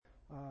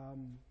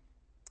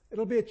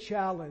it'll be a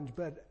challenge,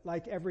 but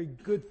like every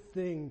good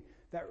thing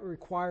that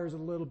requires a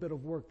little bit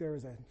of work, there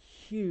is a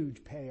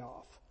huge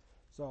payoff.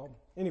 So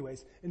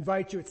anyways,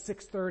 invite you at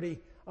 6:30.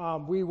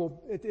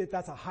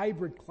 That's a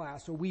hybrid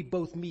class, so we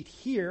both meet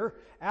here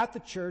at the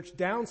church,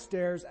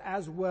 downstairs,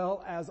 as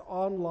well as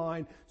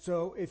online.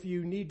 So if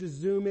you need to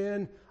Zoom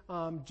in,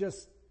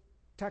 just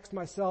text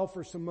myself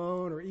or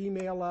Simone or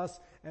email us,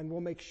 and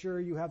we'll make sure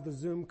you have the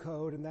Zoom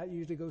code, and that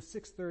usually goes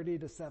 6:30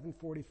 to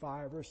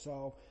 7:45 or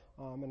so.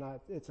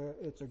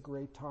 It's a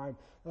great time.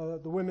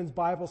 The women's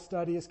Bible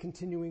study is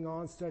continuing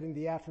on, studying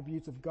the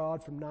attributes of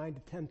God from 9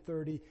 to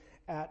 10:30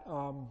 at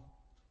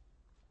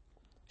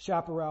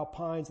Chaparral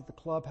Pines at the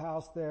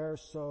clubhouse there.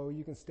 So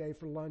you can stay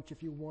for lunch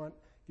if you want.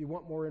 If you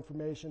want more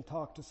information,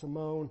 talk to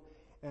Simone.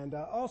 And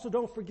also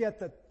don't forget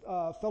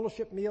that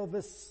fellowship meal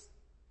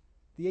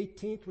the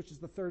 18th, which is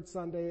the third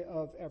Sunday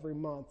of every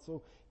month.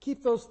 So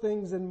keep those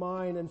things in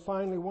mind. And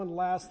finally, one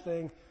last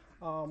thing.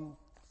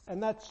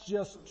 And that's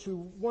just to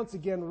once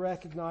again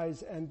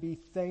recognize and be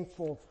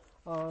thankful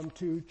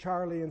to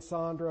Charlie and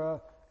Sandra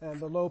and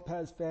the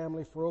Lopez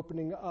family for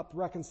opening up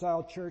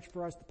Reconciled Church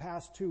for us the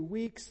past 2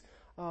 weeks.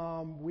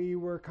 We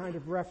were kind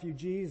of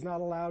refugees,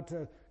 not allowed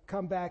to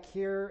come back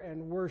here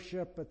and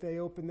worship, but they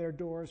opened their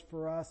doors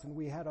for us, and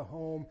we had a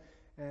home.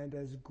 And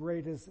it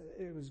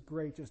was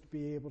great just to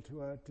be able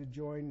to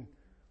join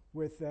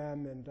with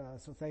them. And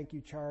so thank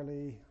you,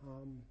 Charlie,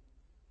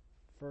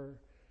 for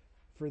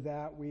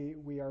that.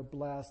 We are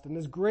blessed. And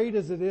as great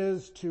as it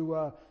is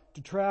to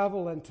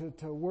travel and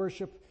to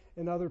worship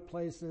in other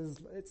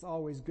places, it's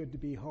always good to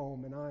be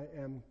home. And I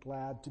am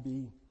glad to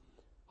be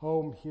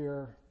home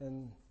here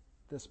in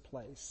this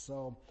place.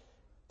 So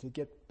to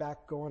get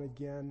back going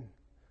again.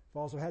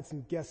 We've also had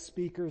some guest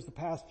speakers the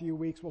past few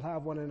weeks. We'll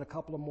have one in a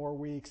couple of more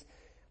weeks.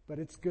 But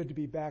it's good to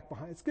be back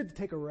behind. It's good to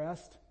take a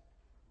rest.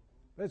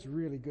 But it's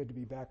really good to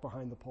be back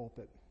behind the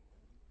pulpit.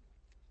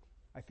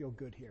 I feel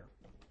good here.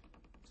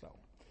 So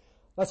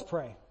let's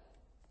pray.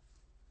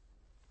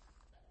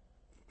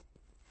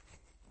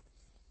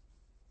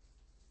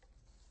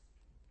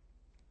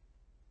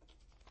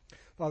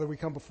 Father, we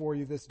come before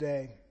you this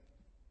day.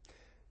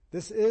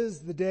 This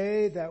is the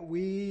day that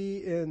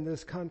we in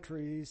this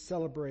country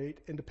celebrate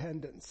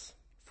independence,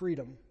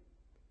 freedom.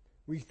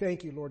 We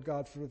thank you, Lord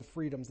God, for the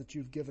freedoms that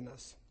you've given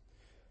us.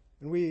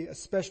 And we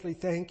especially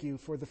thank you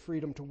for the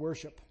freedom to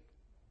worship.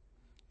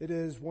 It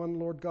is one,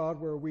 Lord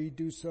God, where we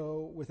do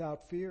so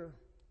without fear.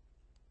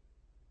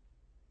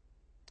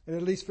 And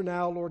at least for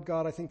now, Lord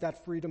God, I think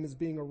that freedom is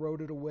being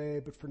eroded away,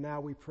 but for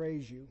now we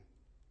praise you.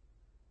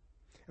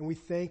 And we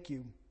thank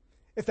you.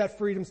 If that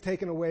freedom's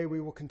taken away,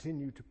 we will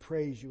continue to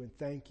praise you and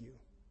thank you.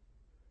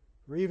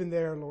 For even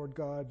there, Lord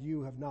God,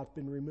 you have not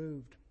been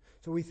removed.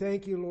 So we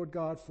thank you, Lord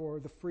God, for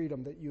the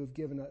freedom that you have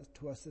given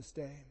to us this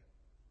day.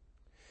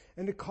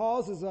 And it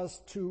causes us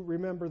to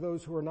remember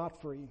those who are not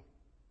free.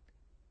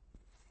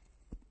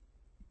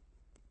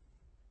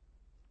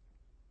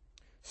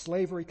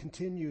 Slavery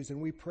continues,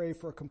 and we pray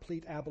for a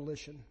complete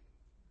abolition.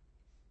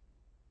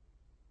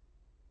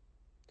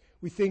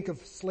 We think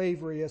of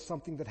slavery as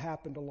something that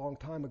happened a long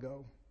time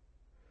ago.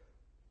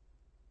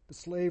 But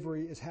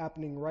slavery is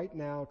happening right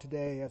now,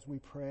 today, as we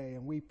pray,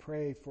 and we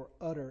pray for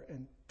utter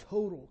and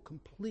total,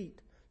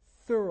 complete,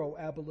 thorough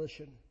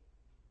abolition.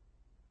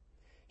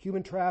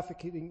 Human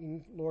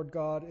trafficking, Lord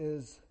God,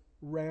 is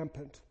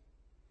rampant.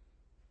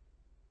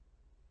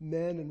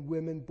 Men and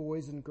women,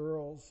 boys and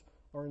girls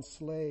are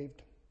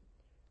enslaved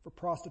for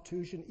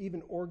prostitution,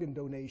 even organ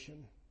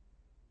donation.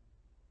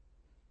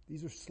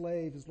 These are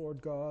slaves,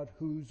 Lord God,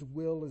 whose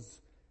will is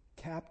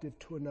captive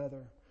to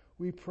another.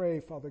 We pray,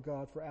 Father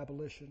God, for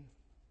abolition.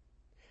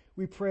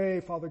 We pray,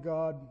 Father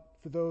God,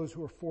 for those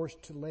who are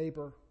forced to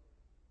labor.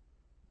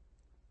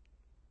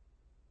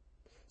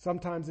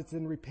 Sometimes it's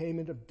in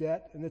repayment of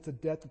debt, and it's a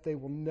debt that they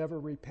will never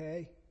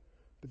repay,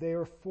 but they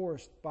are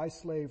forced by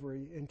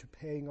slavery into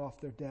paying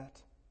off their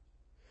debt.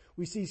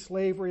 We see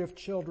slavery of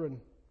children,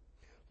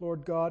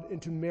 Lord God,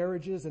 into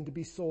marriages and to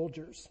be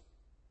soldiers.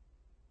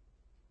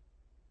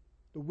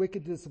 The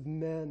wickedness of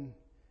men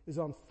is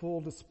on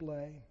full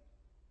display.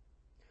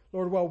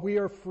 Lord, while we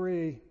are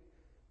free,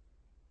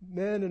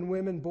 men and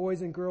women,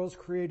 boys and girls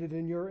created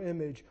in your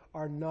image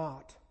are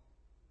not.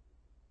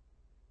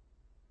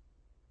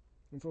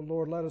 And so,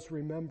 Lord, let us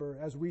remember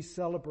as we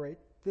celebrate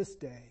this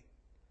day,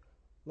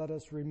 let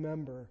us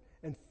remember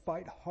and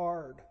fight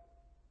hard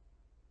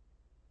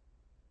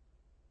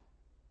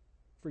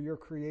for your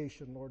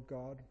creation, Lord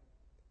God,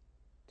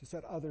 to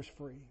set others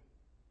free.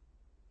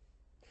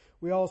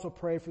 We also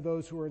pray for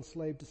those who are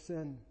enslaved to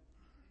sin.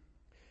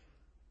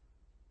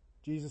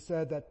 Jesus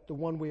said that the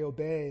one we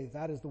obey,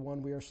 that is the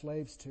one we are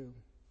slaves to.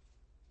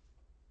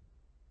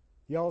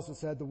 He also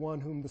said the one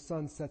whom the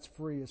Son sets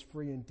free is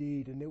free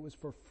indeed. And it was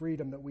for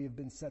freedom that we have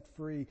been set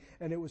free.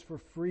 And it was for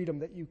freedom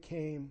that you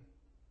came.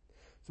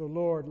 So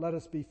Lord, let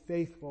us be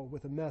faithful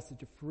with a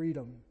message of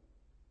freedom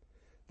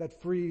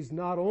that frees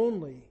not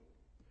only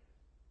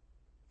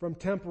from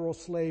temporal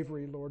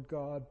slavery, Lord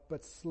God,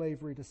 but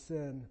slavery to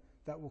sin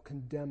that will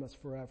condemn us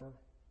forever.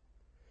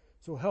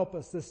 So help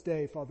us this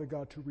day, Father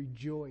God, to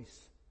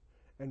rejoice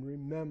and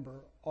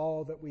remember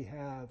all that we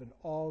have and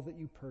all that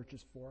you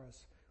purchased for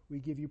us. We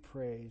give you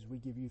praise. We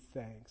give you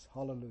thanks.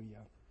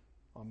 Hallelujah.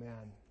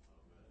 Amen.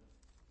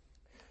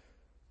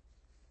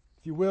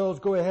 If you will,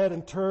 go ahead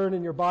and turn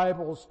in your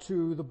Bibles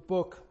to the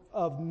book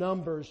of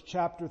Numbers,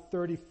 chapter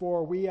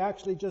 34. We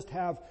actually just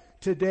have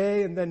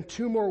today and then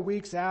 2 more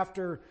weeks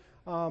after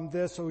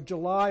this. So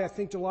July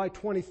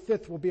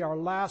 25th will be our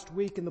last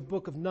week in the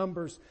book of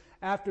Numbers.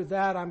 After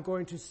that, we're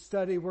going to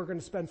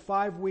spend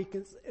 5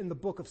 weeks in the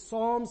book of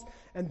Psalms,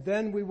 and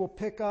then we will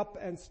pick up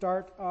and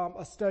start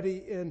a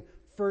study in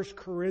 1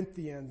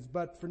 Corinthians.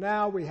 But for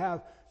now, we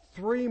have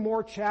 3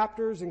 more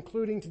chapters,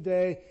 including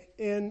today,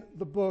 in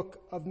the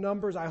book of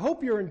Numbers. I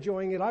hope you're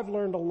enjoying it. I've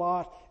learned a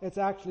lot. It's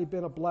actually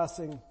been a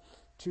blessing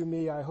to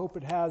me. I hope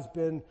it has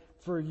been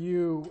for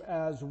you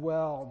as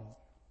well.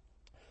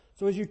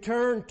 So as you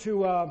turn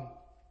to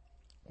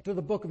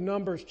the book of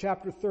Numbers,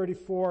 chapter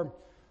 34,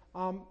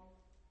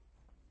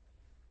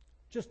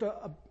 just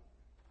a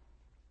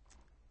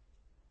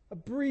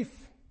brief,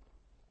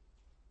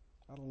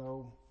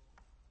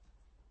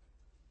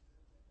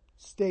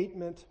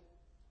 statement.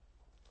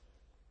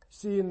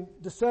 See, in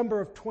December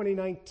of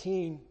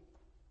 2019,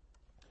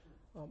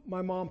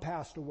 my mom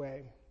passed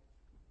away,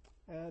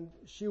 and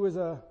she was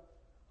a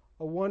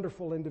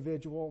wonderful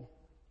individual.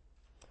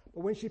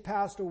 But when she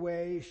passed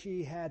away,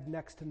 she had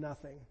next to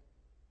nothing.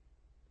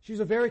 She was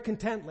a very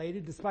content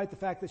lady, despite the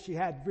fact that she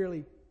had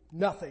really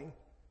nothing.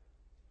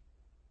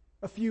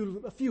 A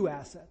few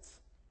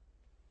assets.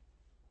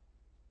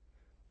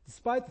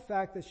 Despite the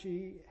fact that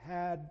she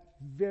had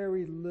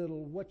very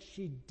little, what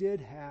she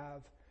did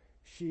have,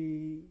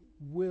 she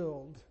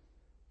willed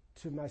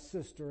to my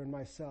sister and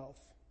myself.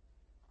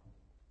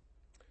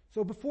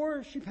 So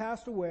before she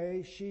passed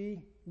away,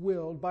 she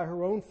willed, by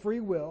her own free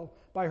will,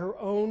 by her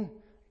own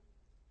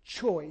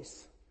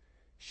choice,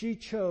 she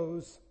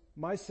chose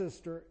my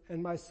sister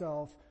and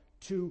myself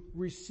to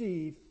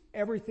receive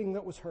everything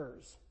that was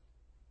hers.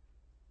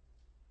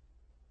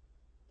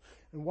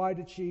 And why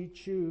did she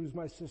choose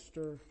my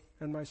sister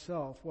and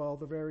myself? Well,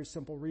 the very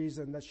simple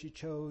reason that she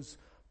chose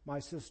my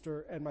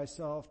sister and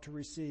myself to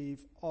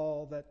receive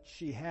all that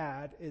she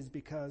had is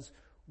because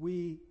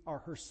we are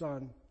her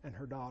son and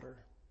her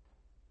daughter.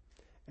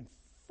 And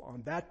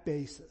on that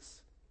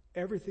basis,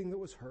 everything that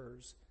was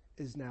hers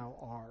is now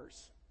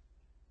ours.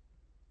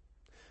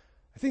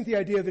 I think the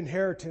idea of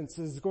inheritance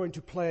is going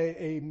to play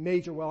a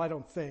major,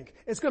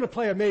 it's going to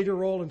play a major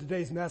role in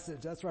today's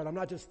message. That's right. I'm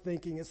not just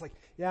thinking, it's like,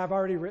 yeah, I've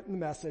already written the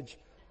message.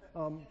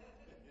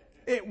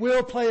 It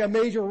will play a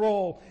major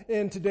role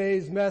in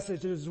today's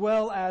message, as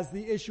well as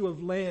the issue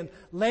of land.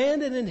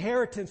 Land and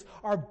inheritance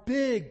are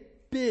big,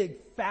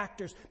 big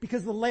factors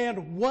because the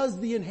land was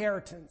the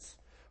inheritance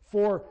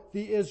for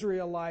the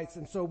Israelites.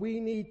 And so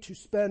we're going to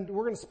spend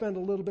a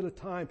little bit of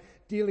time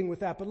dealing with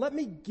that. But let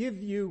me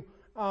give you,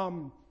 let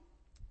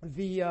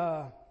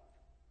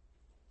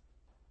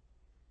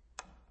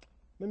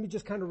me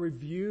just kind of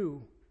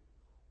review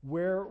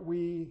where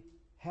we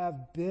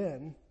have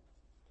been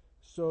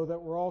so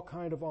that we're all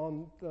kind of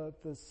on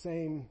the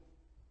same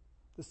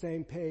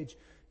page.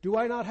 Do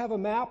I not have a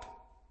map?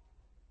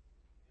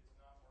 It's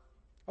not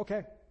working.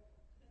 Okay.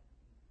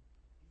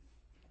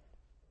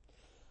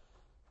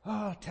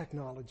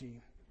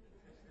 Technology.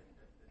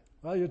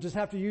 Well, you'll just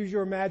have to use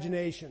your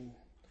imagination,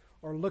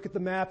 or look at the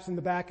maps in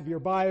the back of your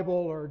Bible,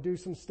 or do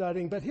some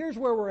studying. But here's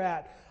where we're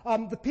at.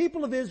 The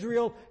people of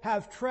Israel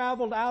have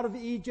traveled out of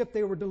Egypt.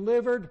 They were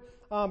delivered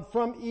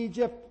from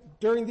Egypt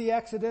during the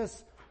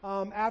Exodus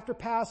after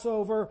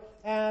Passover,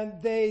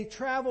 and they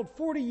traveled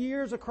 40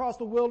 years across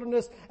the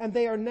wilderness, and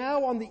they are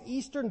now on the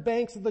eastern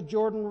banks of the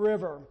Jordan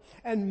River.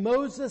 And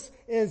Moses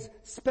is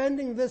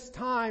spending this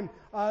time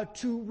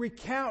to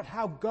recount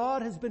how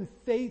God has been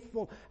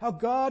faithful, how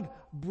God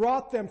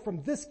brought them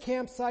from this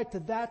campsite to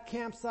that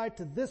campsite,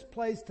 to this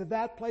place, to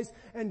that place,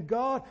 and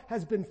God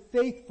has been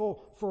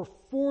faithful for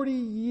 40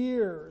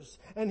 years.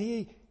 And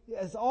He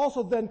has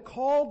also then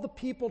called the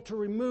people to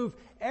remove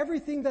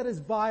everything that is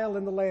vile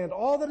in the land,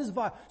 all that is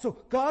vile. So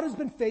God has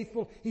been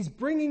faithful. He's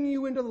bringing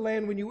you into the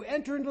land. When you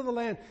enter into the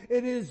land,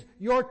 it is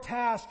your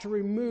task to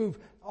remove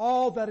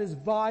all that is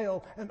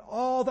vile and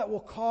all that will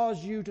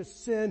cause you to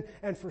sin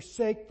and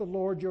forsake the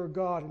Lord your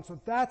God. And so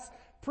that's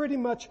pretty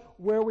much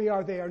where we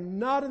are. They are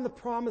not in the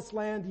promised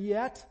land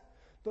yet.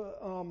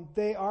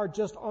 They are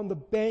just on the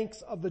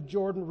banks of the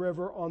Jordan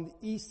River on the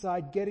east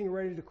side, getting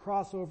ready to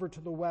cross over to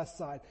the west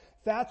side.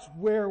 That's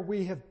where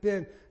we have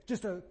been.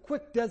 Just a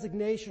quick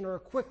designation or a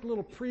quick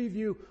little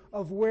preview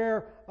of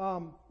where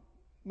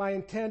my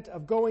intent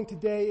of going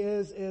today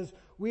is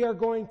we are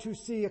going to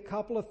see a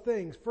couple of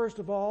things. First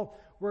of all,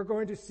 we're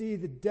going to see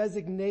the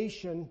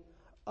designation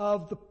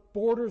of the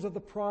borders of the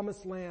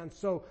promised land.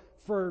 So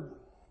for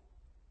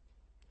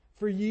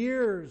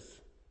years,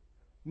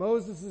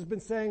 Moses has been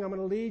saying, I'm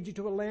going to lead you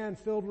to a land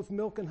filled with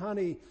milk and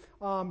honey,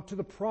 to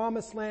the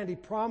promised land. He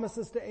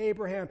promises to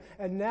Abraham.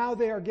 And now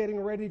they are getting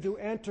ready to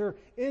enter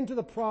into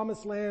the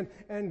promised land,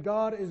 and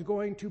God is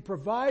going to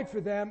provide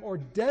for them or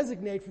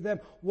designate for them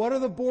what are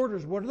the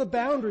borders, what are the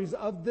boundaries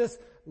of this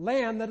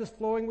land that is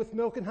flowing with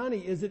milk and honey.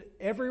 Is it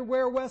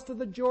everywhere west of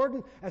the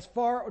Jordan, as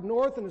far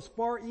north and as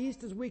far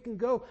east as we can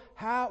go?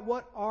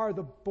 What are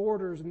the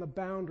borders and the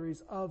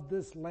boundaries of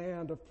this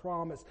land of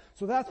promise?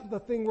 So that's the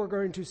thing we're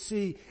going to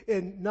see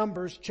in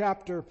Numbers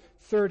chapter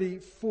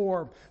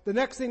 34. The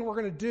next thing we're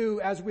going to do,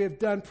 as we have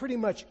done pretty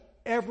much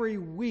every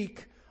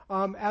week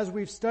as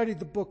we've studied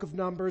the book of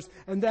Numbers,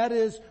 and that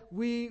is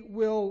we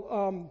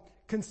will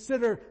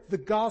consider the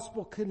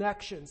gospel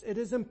connections. It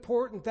is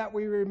important that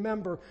we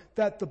remember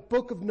that the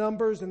book of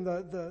Numbers and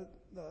the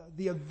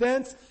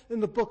events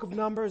in the book of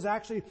Numbers,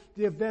 actually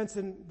the events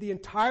in the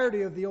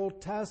entirety of the Old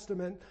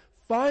Testament,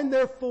 find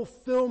their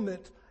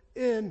fulfillment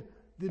in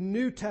the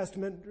New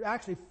Testament,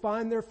 actually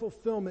find their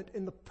fulfillment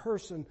in the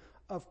person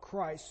of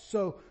Christ.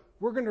 So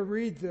we're going to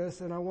read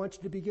this, and I want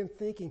you to begin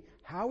thinking,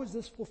 how is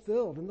this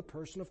fulfilled in the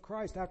person of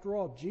Christ? After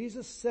all,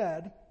 Jesus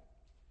said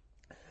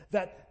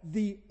that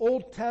the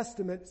Old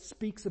Testament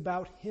speaks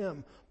about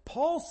Him.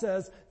 Paul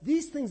says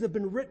these things have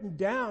been written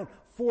down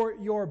for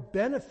your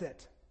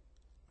benefit.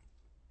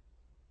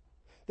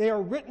 They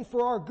are written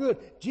for our good.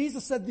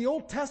 Jesus said the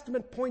Old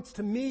Testament points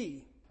to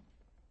me.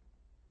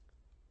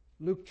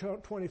 Luke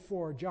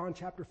 24, John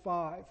chapter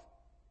 5,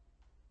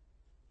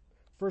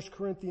 1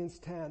 Corinthians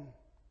 10.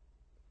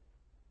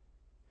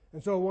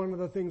 And so one of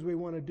the things we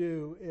want to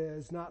do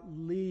is not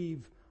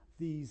leave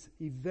these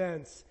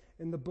events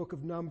in the book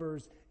of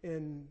Numbers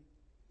in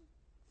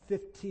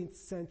 15th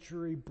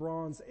century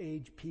Bronze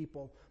Age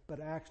people,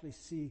 but actually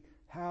see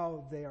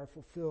how they are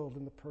fulfilled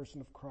in the person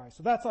of Christ.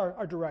 So that's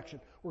our direction.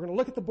 We're going to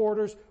look at the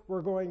borders.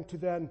 We're going to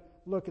then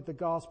look at the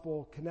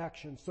gospel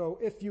connection. So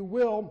if you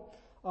will,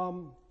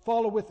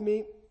 follow with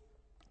me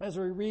as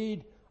we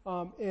read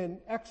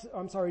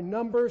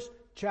Numbers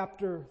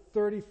chapter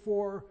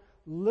 34.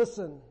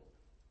 Listen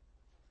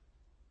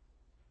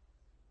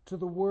to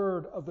the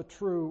word of the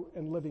true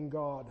and living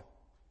God.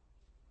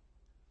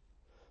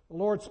 The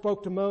Lord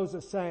spoke to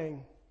Moses,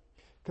 saying,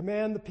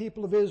 Command the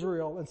people of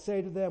Israel and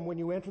say to them, when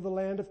you enter the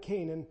land of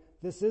Canaan,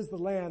 this is the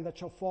land that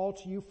shall fall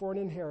to you for an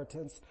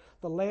inheritance,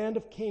 the land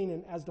of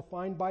Canaan as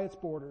defined by its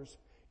borders.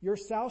 Your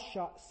south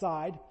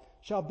side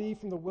shall be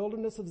from the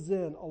wilderness of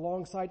Zin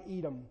alongside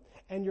Edom,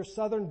 and your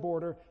southern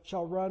border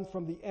shall run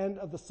from the end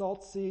of the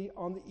Salt Sea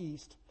on the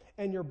east,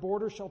 and your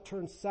border shall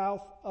turn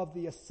south of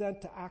the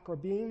ascent to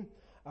Akrabim,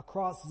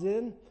 across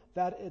Zin,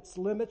 that its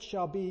limit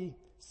shall be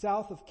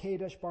south of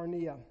Kadesh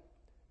Barnea.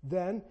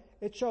 Then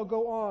it shall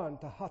go on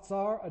to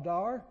Hatzar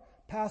Adar,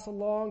 pass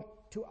along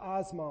to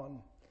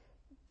Azman.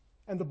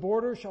 And the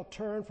border shall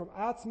turn from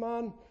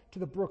Azman to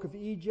the brook of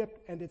Egypt,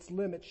 and its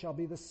limit shall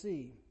be the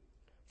sea.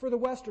 For the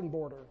western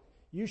border,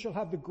 you shall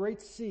have the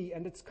great sea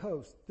and its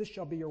coast. This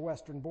shall be your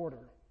western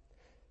border.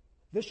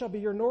 This shall be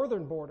your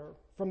northern border.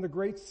 From the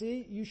great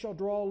sea you shall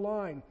draw a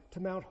line to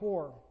Mount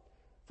Hor.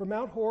 From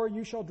Mount Hor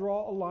you shall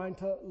draw a line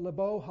to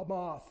Lebo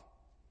Hamath.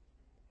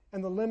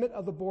 And the limit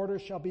of the border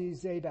shall be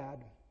Zedad.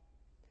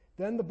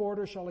 Then the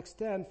border shall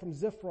extend from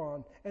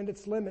Ziphron, and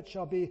its limit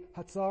shall be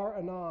Hatzar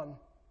Anan.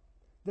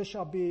 This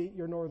shall be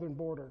your northern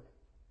border.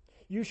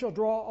 You shall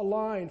draw a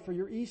line for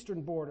your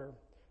eastern border,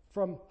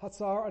 from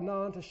Hatzar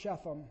Anan to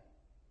Shephem.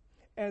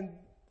 And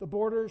the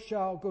border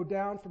shall go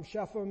down from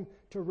Shephem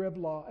to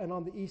Riblah, and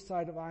on the east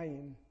side of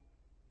Ain.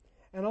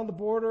 And on the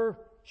border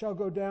shall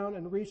go down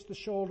and reach the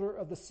shoulder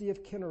of the Sea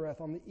of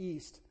Kinnereth on the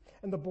east.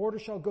 And the border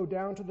shall go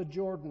down to the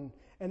Jordan,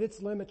 and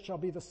its limit shall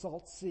be the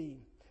Salt Sea.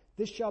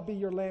 This shall be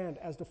your land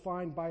as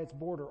defined by its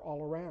border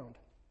all around.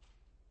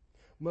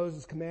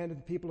 Moses commanded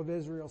the people of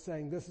Israel,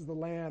 saying, This is the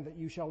land that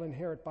you shall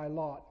inherit by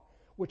lot,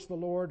 which the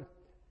Lord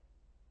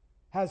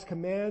has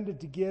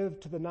commanded to give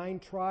to the 9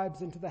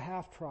 tribes and to the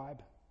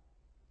half-tribe.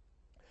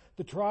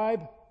 The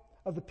tribe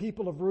of the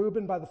people of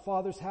Reuben by the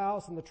father's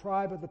house, and the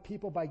tribe of the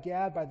people by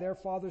Gad by their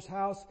father's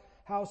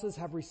houses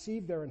have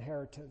received their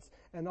inheritance,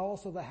 and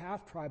also the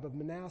half-tribe of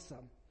Manasseh.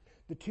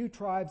 The 2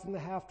 tribes and the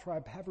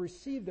half-tribe have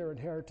received their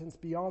inheritance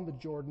beyond the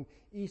Jordan,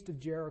 east of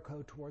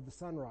Jericho toward the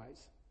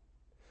sunrise.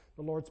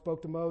 The Lord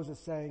spoke to Moses,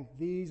 saying,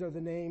 These are the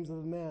names of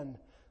the men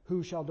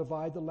who shall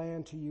divide the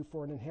land to you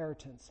for an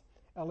inheritance.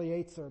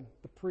 Eleazar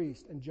the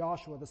priest, and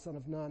Joshua the son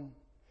of Nun.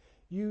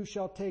 You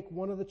shall take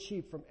one of the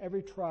chief from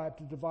every tribe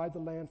to divide the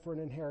land for an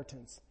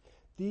inheritance.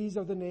 These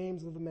are the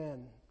names of the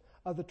men.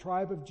 Of the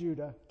tribe of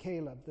Judah,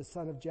 Caleb the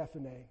son of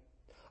Jephunneh.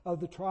 Of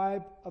the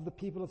tribe of the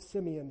people of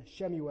Simeon,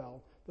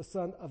 Shemuel the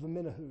son of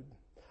Amminahud.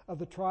 Of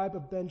the tribe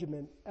of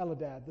Benjamin,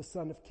 Eladad the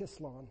son of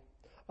Kislon.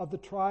 Of the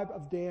tribe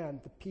of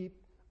Dan,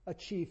 a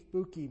chief,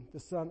 Buki the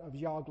son of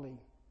Yogli.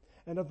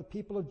 And of the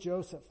people of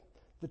Joseph,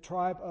 the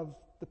tribe of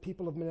the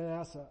people of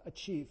Manasseh, a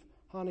chief,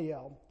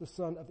 Haniel the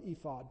son of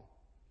Ephod.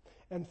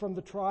 And from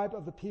the tribe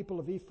of the people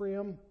of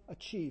Ephraim, a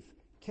chief,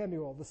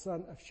 Kemuel the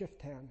son of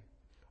Shiftan.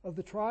 Of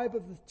the tribe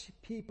of the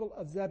people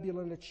of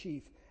Zebulun, a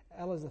chief,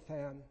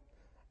 Elizaphan.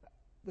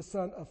 the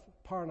son of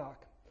Parnach.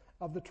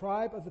 Of the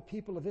tribe of the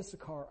people of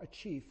Issachar, a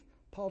chief,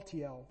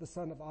 Paltiel, the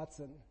son of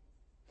Atzan.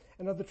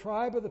 And of the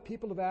tribe of the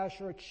people of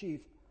Asher, a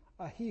chief,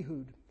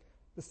 Ahihud,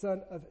 the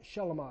son of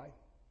Shelemai.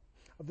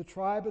 Of the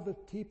tribe of the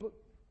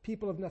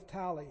people of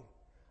Naphtali,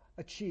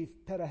 a chief,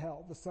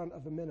 Pedahel, the son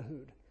of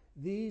Amminahud.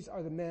 These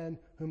are the men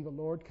whom the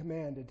Lord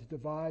commanded to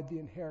divide the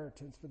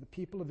inheritance for the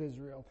people of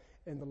Israel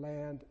in the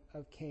land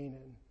of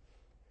Canaan.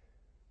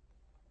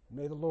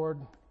 May the Lord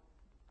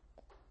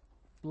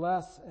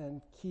bless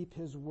and keep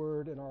his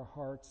word in our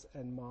hearts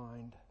and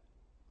mind.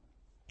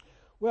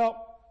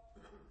 Well,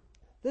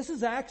 this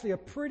is actually a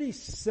pretty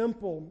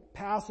simple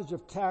passage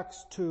of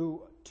text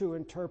to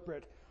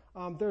interpret.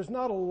 There's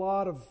not a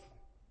lot of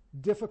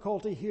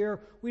difficulty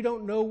here. We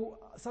don't know,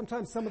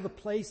 sometimes some of the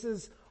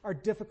places are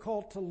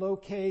difficult to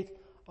locate,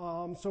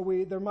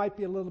 so there might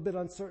be a little bit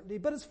of uncertainty.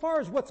 But as far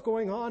as what's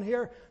going on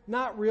here,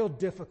 not real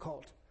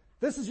difficult.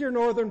 This is your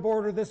northern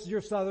border, this is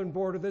your southern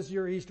border, this is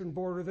your eastern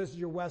border, this is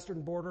your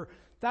western border.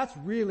 That's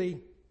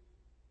really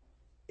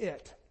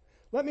it.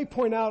 Let me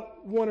point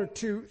out one or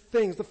two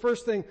things. The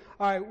first thing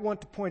I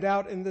want to point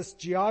out in this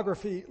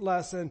geography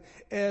lesson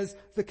is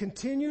the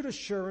continued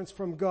assurance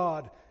from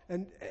God.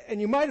 And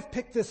you might have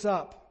picked this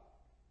up.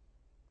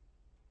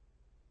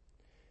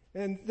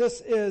 And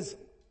this is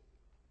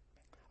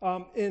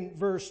in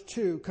verse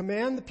 2.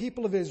 Command the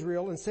people of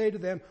Israel and say to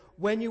them,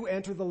 when you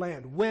enter the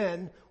land.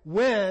 When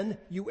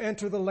you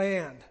enter the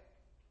land.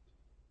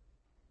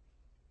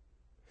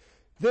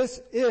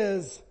 This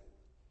is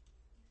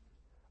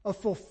a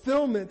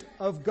fulfillment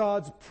of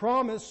God's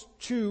promise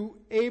to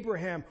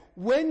Abraham.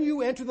 When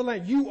you enter the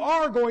land, you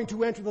are going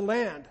to enter the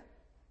land.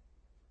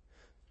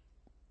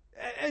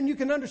 And you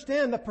can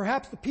understand that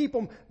perhaps the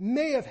people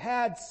may have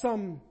had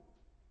some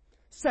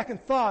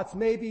second thoughts,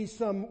 maybe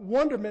some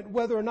wonderment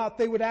whether or not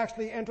they would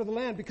actually enter the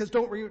land, because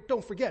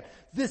don't forget,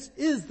 this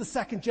is the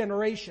second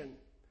generation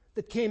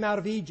that came out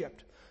of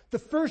Egypt. The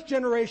first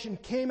generation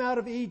came out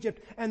of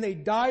Egypt and they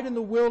died in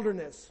the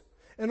wilderness.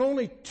 And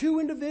only 2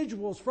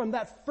 individuals from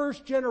that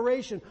first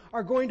generation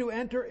are going to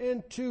enter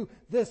into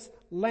this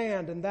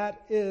land, and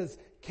that is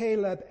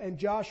Caleb and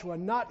Joshua.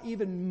 Not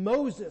even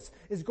Moses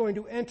is going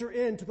to enter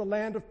into the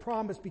land of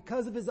promise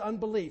because of his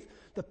unbelief.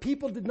 The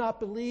people did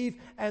not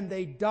believe, and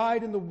they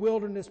died in the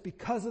wilderness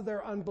because of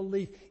their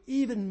unbelief.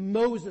 Even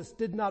Moses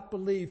did not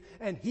believe,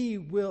 and he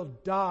will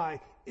die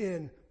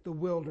in the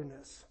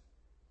wilderness.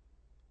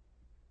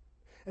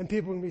 And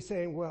people will be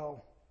saying,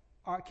 well,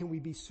 can we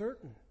be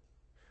certain?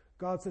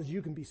 God says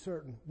you can be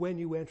certain when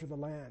you enter the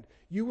land.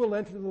 You will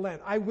enter the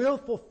land. I will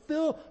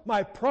fulfill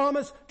my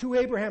promise to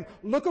Abraham.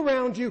 Look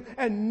around you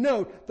and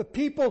note the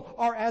people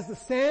are as the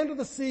sand of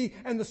the sea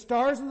and the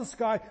stars of the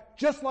sky,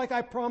 just like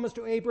I promised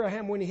to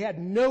Abraham when he had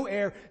no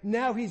heir.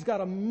 Now he's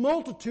got a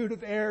multitude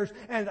of heirs,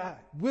 and I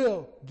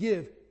will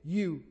give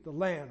you the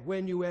land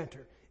when you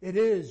enter. It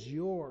is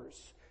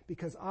yours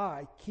because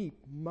I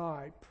keep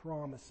my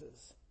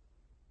promises.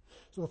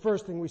 So the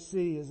first thing we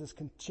see is this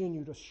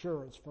continued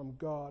assurance from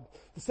God.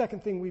 The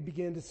second thing we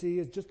begin to see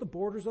is just the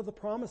borders of the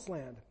promised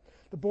land.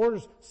 The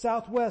borders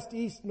southwest,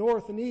 east,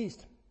 north, and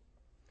east.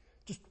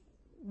 Just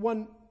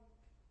one,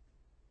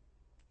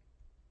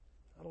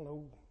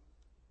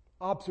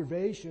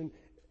 observation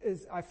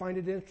is I find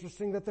it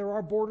interesting that there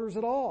are borders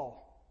at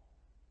all.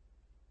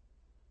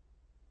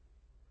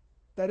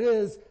 That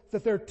is,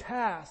 that their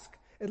task,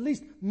 at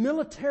least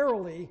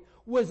militarily,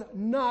 was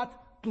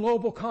not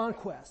global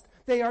conquest.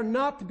 They are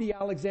not to be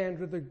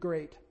Alexander the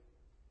Great.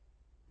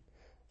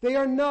 They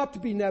are not to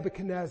be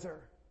Nebuchadnezzar.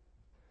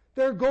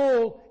 Their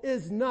goal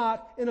is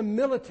not, in a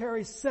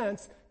military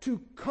sense,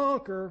 to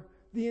conquer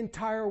the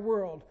entire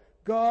world.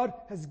 God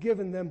has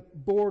given them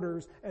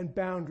borders and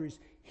boundaries.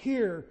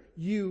 Here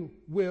you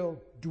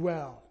will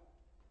dwell.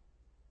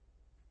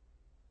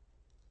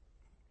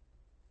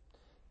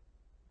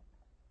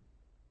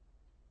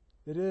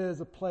 It is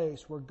a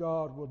place where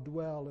God will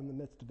dwell in the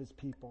midst of his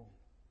people.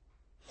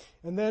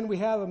 And then we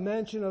have a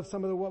mention of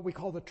some of what we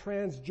call the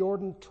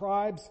Transjordan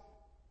tribes.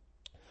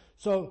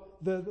 So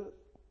the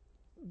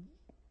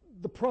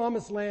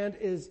promised land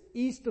is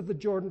east of the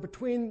Jordan,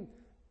 between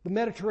the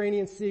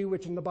Mediterranean Sea,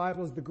 which in the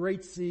Bible is the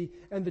Great Sea,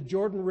 and the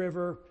Jordan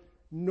River,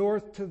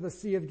 north to the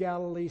Sea of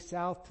Galilee,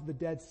 south to the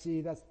Dead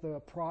Sea. That's the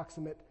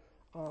approximate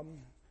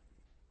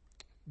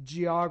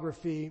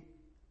geography.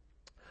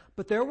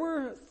 But there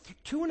were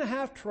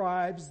 2.5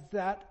 tribes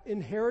that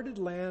inherited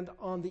land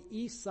on the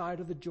east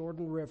side of the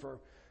Jordan River.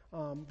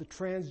 The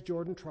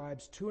Transjordan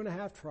tribes,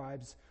 2.5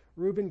 tribes,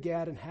 Reuben,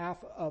 Gad, and half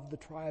of the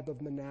tribe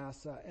of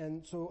Manasseh.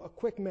 And so a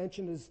quick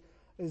mention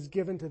is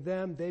given to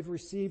them. They've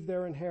received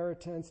their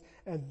inheritance.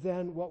 And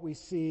then what we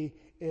see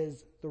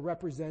is the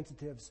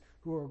representatives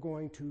who are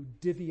going to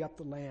divvy up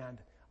the land.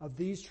 Of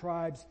these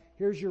tribes,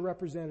 here's your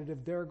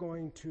representative. They're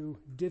going to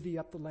divvy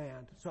up the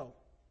land. So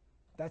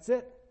that's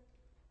it.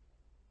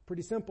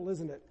 Pretty simple,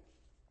 isn't it?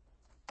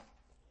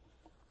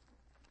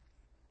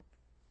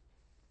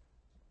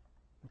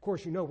 Of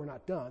course, you know we're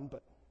not done,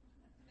 but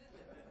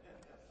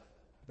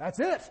that's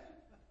it.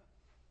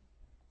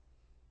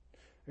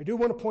 I do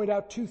want to point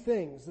out two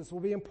things. This will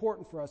be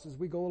important for us as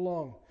we go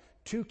along.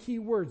 Two key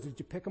words. Did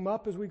you pick them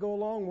up as we go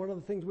along? One of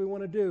the things we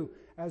want to do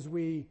as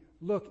we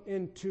look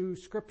into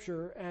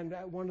Scripture, and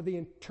one of the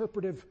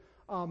interpretive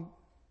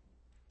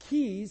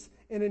keys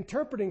in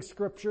interpreting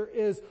Scripture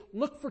is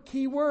look for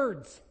key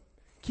words.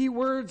 Key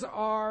words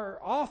are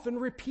often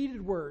repeated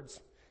words.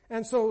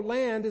 And so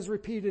land is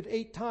repeated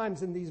 8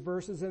 times in these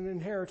verses and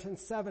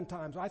inheritance 7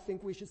 times. I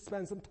think we should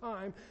spend some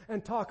time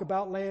and talk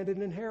about land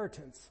and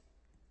inheritance.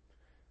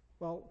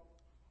 Well,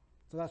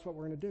 so that's what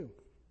we're going to do.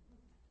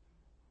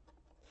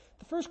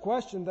 The first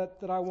question that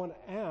I want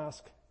to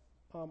ask,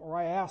 or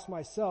I ask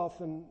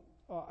myself, and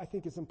I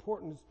think is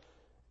important,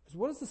 is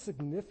what is the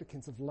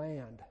significance of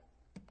land?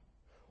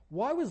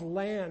 Why was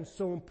land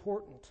so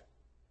important?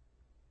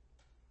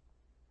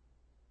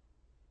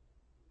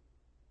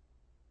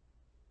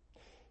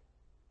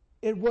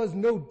 It was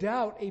no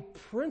doubt a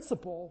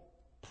principal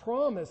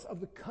promise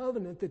of the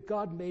covenant that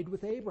God made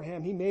with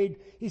Abraham.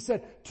 He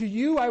said, to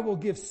you I will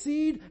give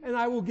seed and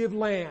I will give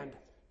land.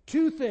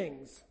 2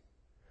 things.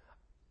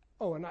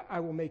 Oh, and I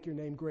will make your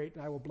name great,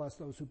 and I will bless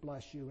those who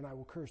bless you, and I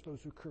will curse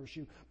those who curse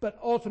you. But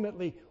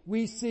ultimately,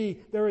 we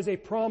see there is a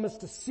promise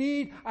to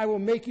seed. I will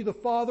make you the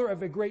father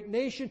of a great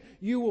nation.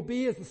 You will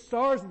be as the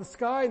stars of the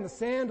sky and the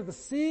sand of the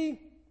sea.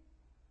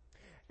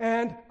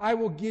 And I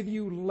will give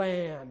you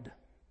land.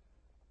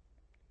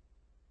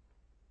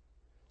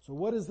 So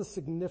what is the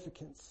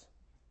significance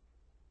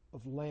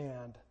of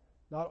land?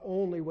 Not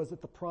only was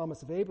it the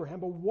promise of Abraham,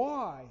 but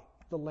why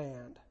the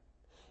land?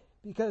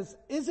 Because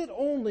is it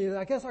only,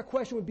 I guess our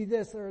question would be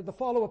this, or the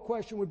follow-up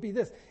question would be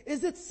this,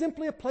 is it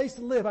simply a place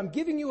to live? I'm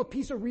giving you a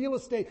piece of real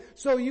estate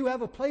so you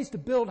have a place to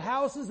build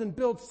houses and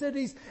build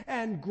cities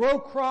and grow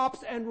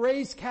crops and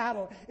raise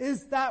cattle.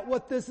 Is that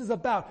what this is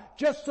about?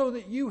 Just so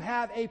that you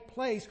have a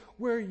place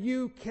where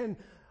you can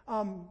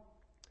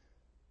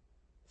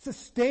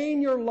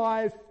sustain your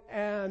life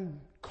and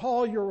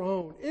call your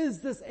own. Is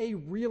this a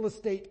real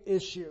estate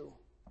issue?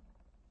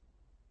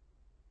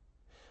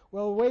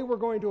 Well, the way we're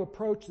going to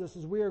approach this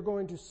is we are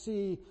going to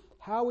see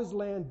how is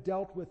land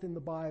dealt with in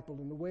the Bible.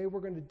 And the way we're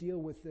going to deal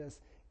with this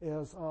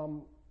is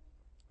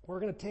we're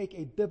going to take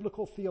a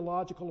biblical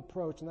theological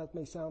approach, and that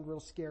may sound real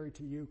scary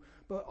to you,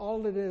 but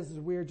all it is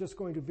we're just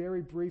going to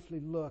very briefly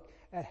look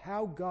at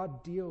how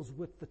God deals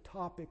with the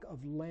topic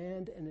of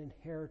land and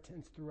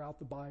inheritance throughout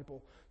the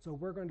Bible. So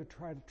we're going to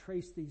try to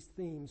trace these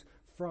themes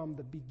from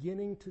the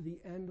beginning to the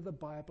end of the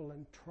Bible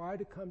and try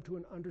to come to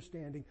an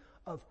understanding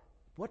of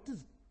what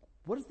is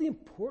the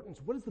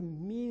importance, what is the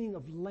meaning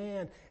of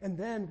land, and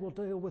then we'll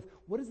deal with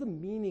what is the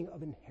meaning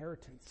of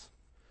inheritance.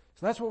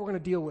 So that's what we're going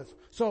to deal with.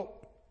 So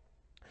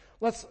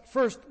let's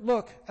first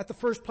look at the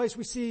first place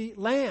we see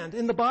land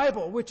in the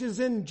Bible, which is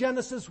in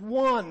Genesis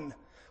 1.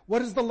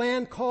 What is the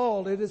land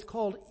called? It is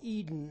called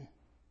Eden.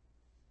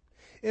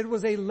 It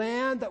was a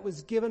land that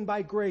was given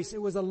by grace.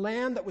 It was a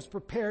land that was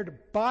prepared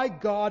by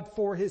God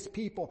for His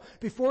people.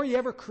 Before He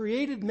ever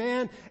created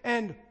man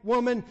and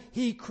woman,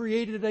 He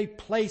created a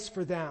place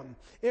for them.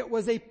 It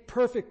was a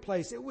perfect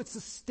place. It would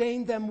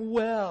sustain them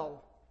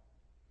well.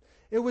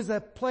 It was a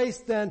place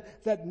then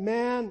that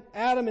man,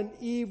 Adam and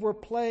Eve were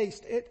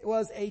placed. It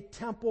was a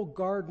temple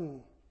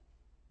garden.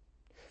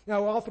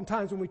 Now,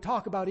 oftentimes when we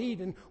talk about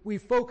Eden, we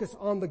focus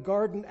on the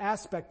garden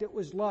aspect. It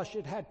was lush,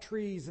 it had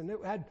trees, and it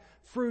had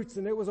fruits,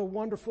 and it was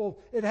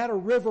it had a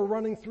river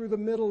running through the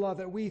middle of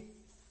it. We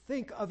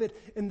think of it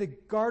in the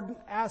garden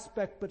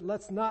aspect, but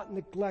let's not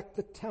neglect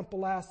the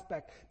temple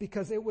aspect,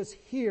 because it was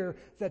here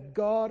that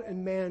God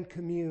and man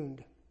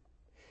communed.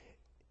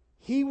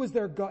 He was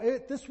their God.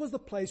 This was the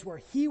place where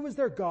He was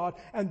their God,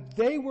 and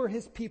they were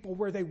His people,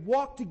 where they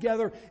walked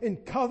together in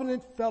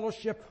covenant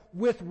fellowship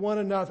with one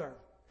another.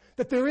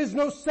 That there is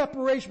no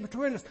separation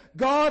between us.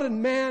 God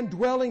and man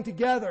dwelling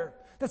together.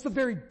 That's the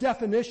very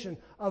definition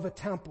of a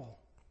temple.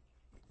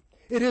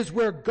 It is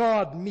where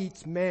God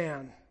meets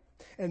man,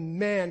 and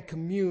man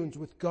communes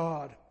with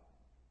God.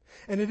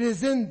 And it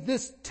is in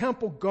this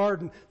temple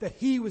garden that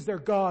He was their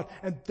God,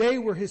 and they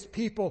were His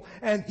people,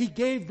 and He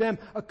gave them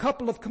a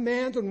couple of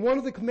commands, and one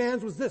of the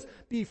commands was this: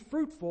 be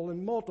fruitful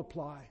and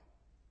multiply.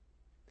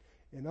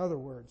 In other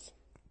words,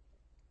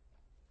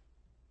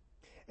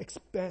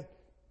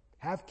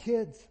 have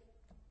kids.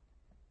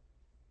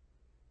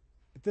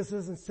 But this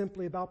isn't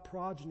simply about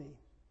progeny.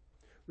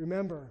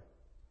 Remember,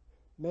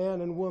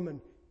 man and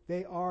woman,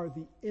 they are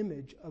the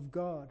image of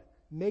God.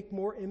 Make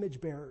more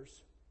image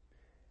bearers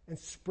and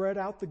spread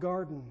out the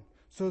garden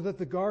so that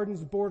the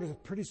garden's borders,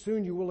 pretty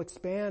soon you will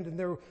expand, and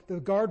the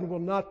garden will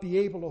not be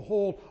able to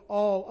hold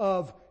all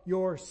of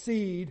your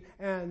seed,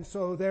 and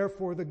so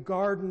therefore the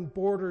garden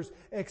borders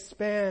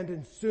expand,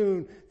 and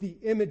soon the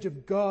image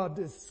of God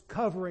is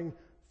covering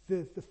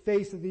the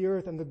face of the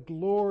earth, and the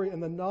glory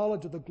and the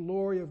knowledge of the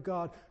glory of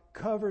God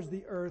covers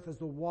the earth as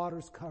the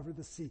waters cover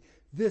the sea.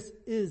 This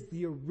is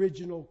the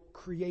original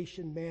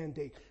creation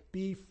mandate.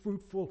 Be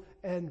fruitful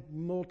and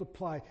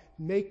multiply.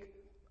 Make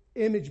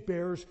image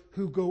bearers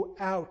who go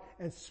out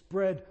and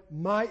spread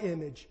my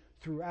image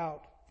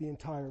throughout the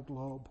entire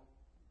globe.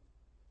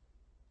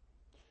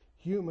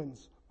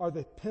 Humans are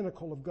the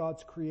pinnacle of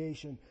God's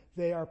creation.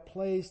 They are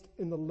placed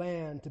in the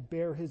land to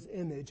bear His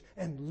image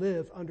and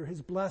live under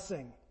His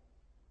blessing.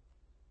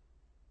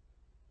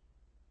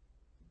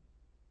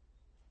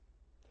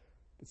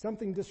 But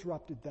something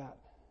disrupted that.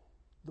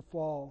 The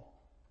fall.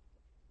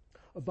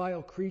 A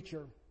vile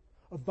creature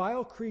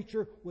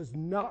was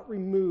not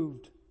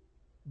removed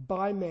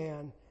by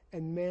man,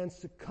 and man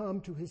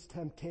succumbed to his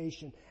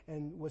temptation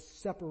and was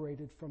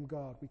separated from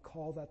God. We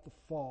call that the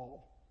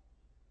fall.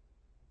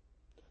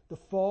 The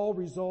fall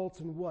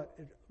results in what?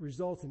 It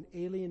results in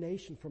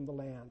alienation from the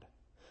land.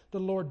 The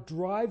Lord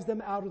drives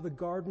them out of the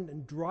garden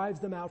and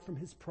drives them out from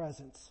His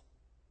presence.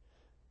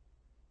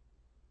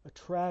 A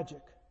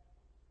tragic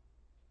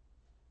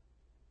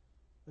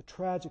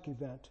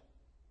event.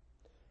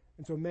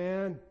 And so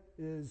man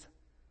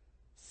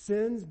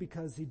sins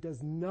because he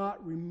does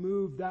not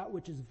remove that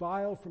which is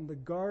vile from the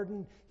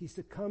garden. He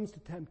succumbs to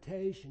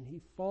temptation.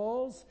 He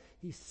falls.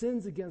 He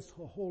sins against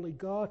a holy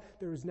God.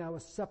 There is now a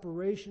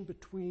separation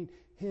between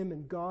him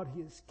and God.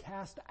 He is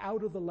cast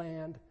out of the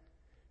land,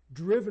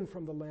 driven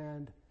from the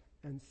land,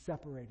 and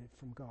separated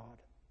from God.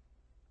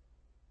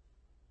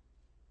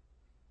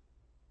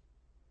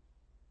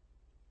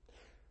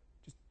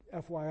 Just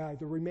FYI,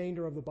 the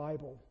remainder of the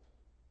Bible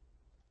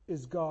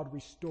is God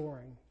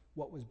restoring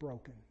what was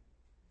broken.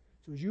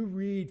 So as you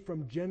read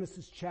from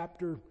Genesis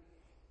chapter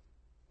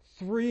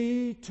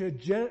 3 to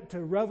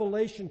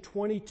Revelation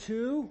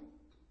 22,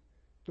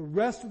 the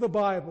rest of the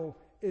Bible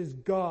is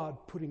God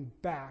putting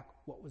back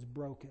what was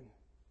broken.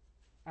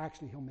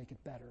 Actually, He'll make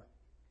it better.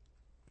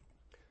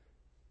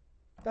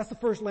 That's the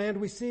first land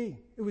we see.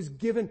 It was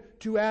given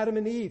to Adam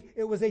and Eve.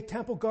 It was a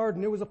temple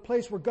garden. It was a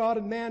place where God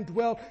and man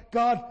dwelt.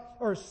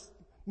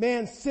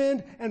 Man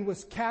sinned and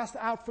was cast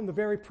out from the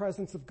very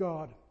presence of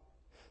God.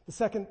 The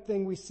second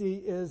thing we see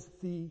is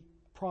the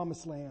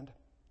Promised Land.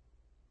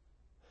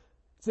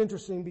 It's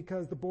interesting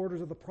because the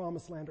borders of the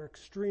Promised Land are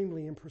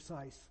extremely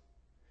imprecise.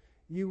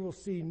 You will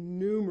see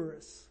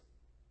numerous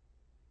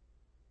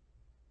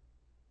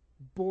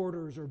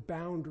borders or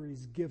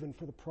boundaries given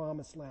for the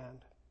Promised Land.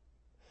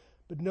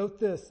 But note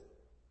this,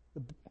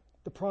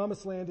 the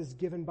Promised Land is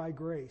given by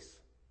grace.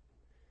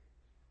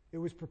 It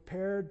was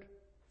prepared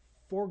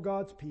for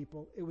God's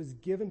people. It was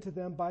given to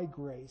them by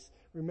grace.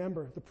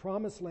 Remember, the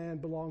Promised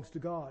Land belongs to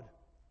God.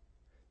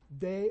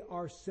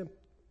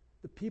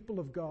 The people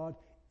of God,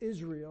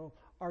 Israel,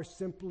 are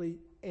simply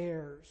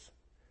heirs.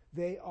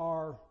 They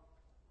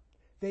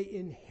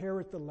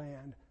inherit the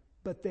land,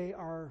 but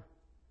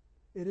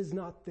it is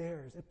not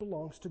theirs. It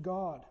belongs to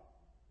God.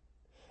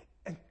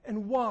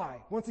 And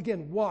why? Once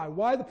again, why?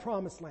 Why the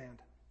Promised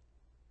Land?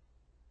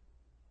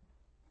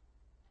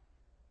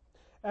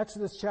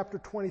 Exodus chapter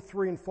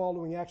 23 and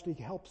following actually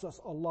helps us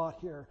a lot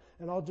here,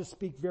 and I'll just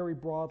speak very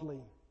broadly.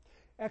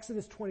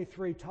 Exodus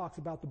 23 talks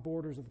about the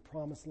borders of the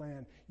Promised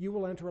Land. You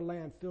will enter a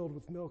land filled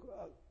with milk,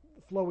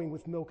 flowing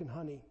with milk and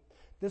honey.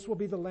 This will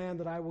be the land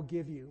that I will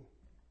give you.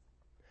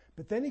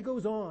 But then he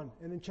goes on,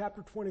 and in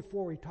chapter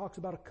 24 he talks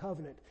about a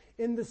covenant.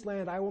 In this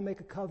land I will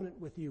make a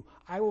covenant with you.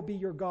 I will be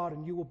your God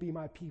and you will be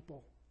my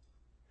people.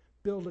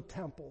 Build a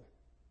temple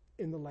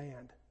in the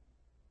land.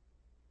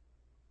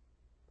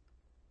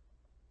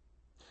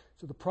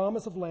 So the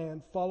promise of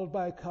land, followed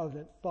by a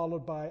covenant,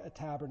 followed by a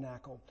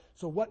tabernacle.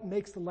 So what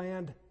makes the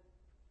land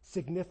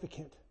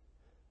significant?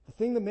 The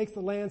thing that makes the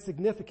land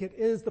significant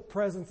is the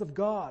presence of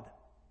God.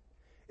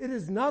 It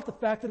is not the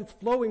fact that it's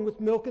flowing with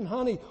milk and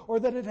honey, or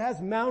that it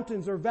has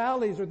mountains or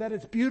valleys, or that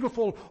it's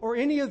beautiful, or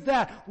any of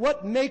that.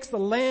 What makes the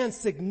land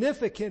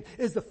significant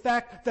is the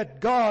fact that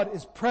God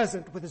is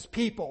present with His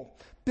people.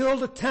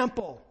 Build a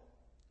temple.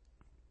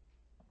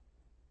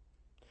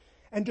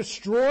 And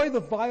destroy the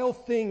vile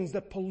things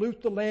that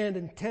pollute the land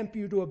and tempt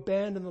you to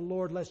abandon the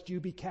Lord, lest you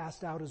be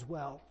cast out as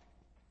well.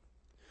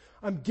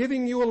 I'm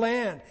giving you a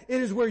land.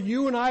 It is where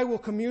you and I will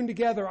commune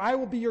together. I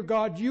will be your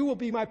God. You will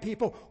be my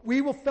people.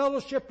 We will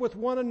fellowship with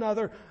one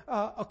another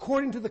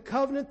according to the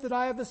covenant that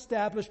I have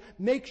established.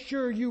 Make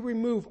sure you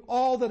remove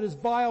all that is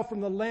vile from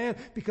the land,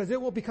 because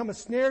it will become a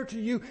snare to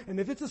you. And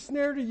if it's a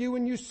snare to you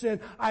and you sin,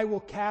 I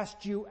will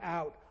cast you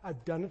out.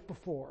 I've done it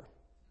before.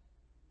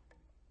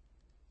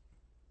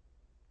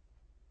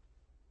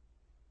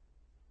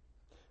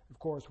 Of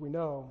course, we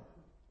know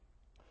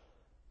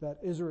that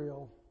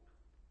Israel,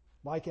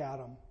 like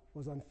Adam,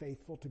 was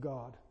unfaithful to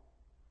God,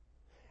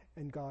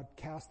 and God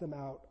cast them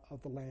out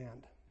of the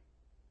land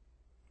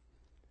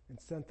and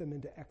sent them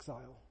into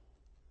exile.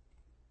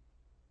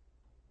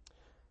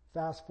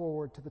 Fast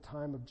forward to the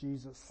time of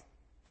Jesus.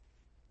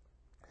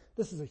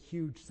 This is a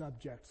huge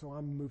subject, so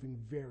I'm moving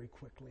very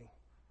quickly.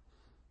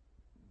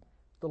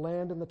 The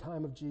land in the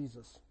time of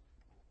Jesus.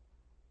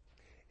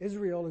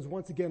 Israel is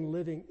once again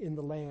living in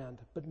the land,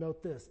 but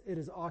note this, it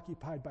is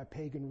occupied by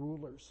pagan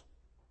rulers.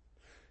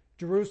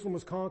 Jerusalem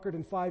was conquered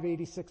in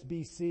 586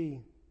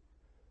 BC.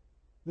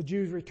 The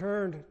Jews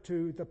returned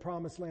to the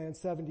Promised Land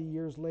 70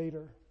 years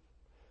later,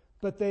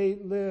 but they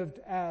lived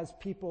as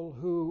people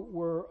who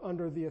were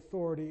under the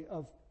authority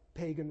of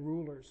pagan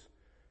rulers.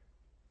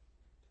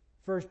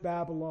 First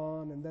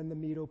Babylon and then the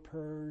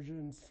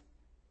Medo-Persians.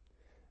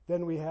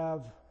 Then we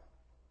have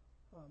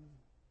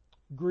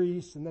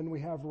Greece, and then we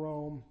have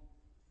Rome.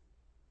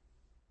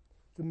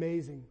 It's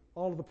amazing.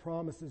 All of the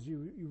promises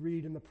you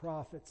read in the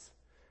prophets,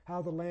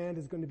 how the land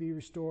is going to be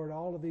restored,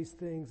 all of these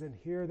things, and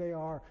here they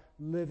are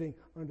living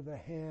under the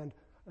hand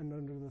and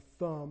under the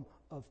thumb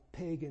of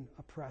pagan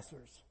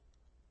oppressors.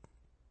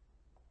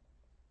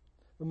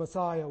 The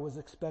Messiah was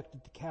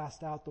expected to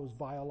cast out those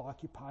vile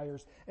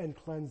occupiers and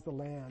cleanse the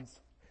lands.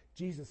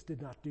 Jesus did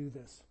not do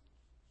this.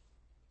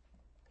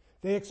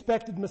 They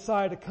expected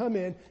Messiah to come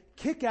in,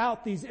 kick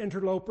out these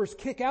interlopers,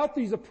 kick out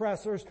these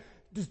oppressors,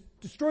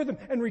 destroy them,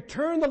 and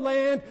return the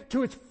land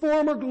to its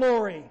former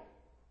glory.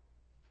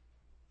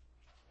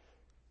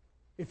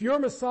 If you're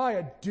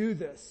Messiah, do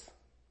this.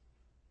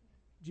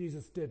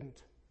 Jesus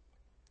didn't.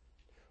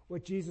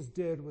 What Jesus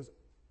did was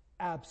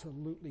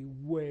absolutely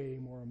way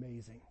more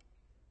amazing.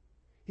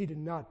 He did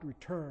not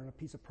return a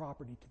piece of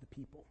property to the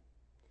people.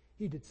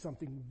 He did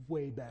something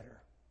way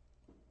better.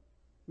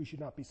 We should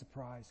not be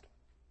surprised.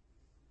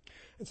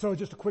 And so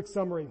just a quick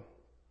summary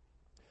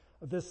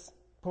of this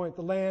point.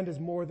 The land is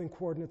more than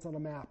coordinates on a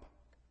map.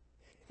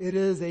 It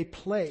is a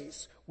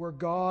place where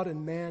God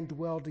and man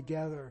dwell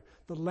together.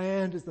 The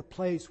land is the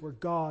place where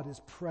God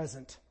is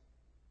present.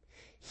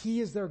 He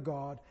is their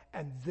God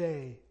and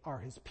they are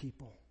his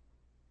people.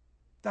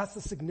 That's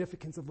the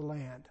significance of the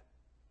land.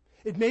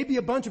 It may be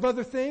a bunch of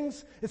other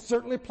things. It's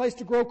certainly a place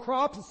to grow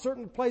crops. It's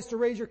certainly a place to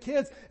raise your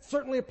kids. It's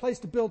certainly a place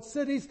to build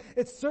cities.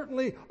 It's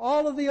certainly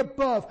all of the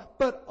above.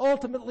 But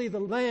ultimately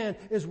the land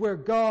is where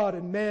God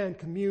and man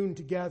commune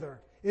together.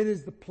 It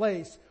is the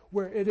place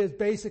where it is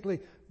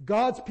basically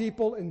God's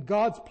people in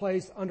God's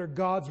place under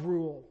God's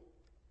rule.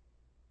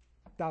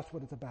 That's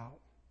what it's about.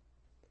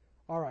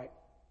 All right.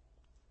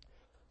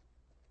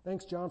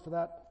 Thanks, John, for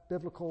that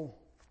biblical,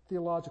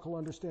 theological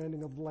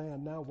understanding of the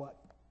land. Now what?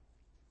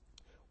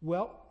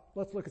 Well,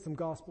 let's look at some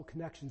gospel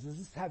connections. Does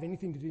this have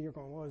anything to do? You're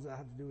going, what does that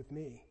have to do with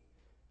me?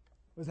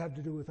 What does that have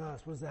to do with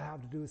us? What does that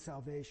have to do with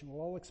salvation?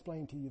 Well, I'll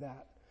explain to you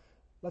that.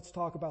 Let's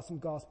talk about some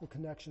gospel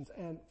connections.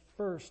 And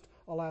first,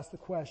 I'll ask the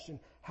question,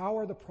 how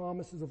are the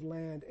promises of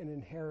land and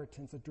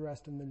inheritance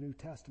addressed in the New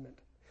Testament?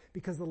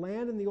 Because the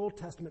land in the Old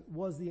Testament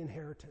was the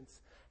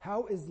inheritance.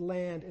 How is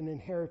land and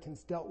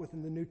inheritance dealt with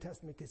in the New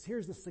Testament? Because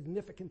here's the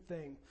significant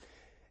thing.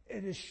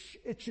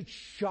 It should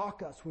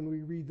shock us when we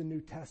read the New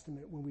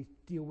Testament, when we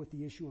deal with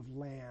the issue of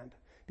land.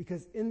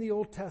 Because in the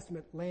Old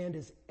Testament, land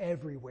is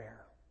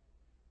everywhere.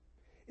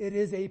 It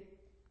is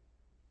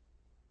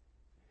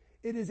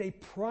a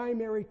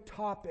primary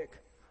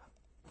topic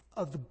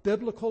of the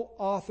biblical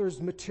author's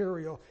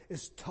material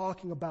is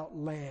talking about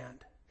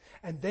land.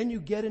 And then you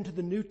get into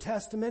the New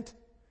Testament,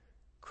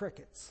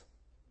 crickets.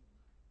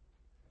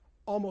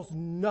 Almost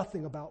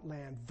nothing about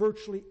land,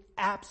 virtually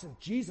absent.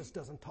 Jesus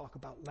doesn't talk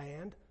about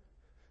land.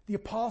 The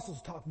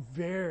apostles talk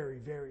very,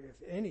 very, if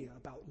any,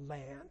 about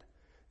land.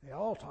 They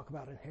all talk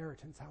about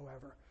inheritance,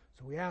 however.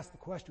 So we ask the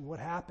question, what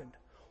happened?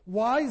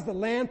 Why is the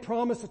land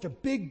promise such a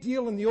big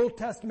deal in the Old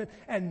Testament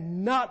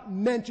and not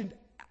mentioned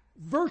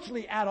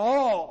virtually at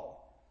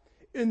all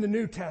in the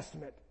New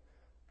Testament?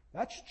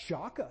 That should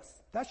shock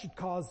us. That should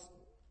cause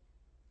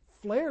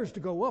flares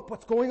to go up.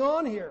 What's going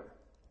on here?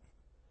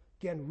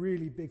 Again,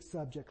 really big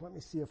subject. Let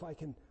me see if I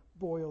can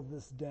boil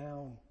this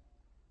down.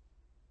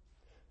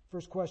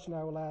 First question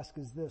I will ask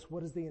is this: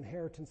 what is the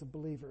inheritance of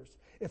believers?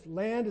 If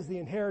land is the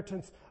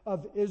inheritance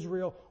of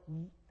Israel,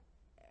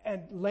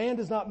 and land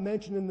is not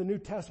mentioned in the New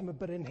Testament,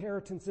 but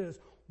inheritance is,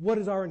 what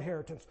is our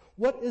inheritance?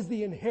 What is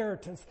the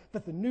inheritance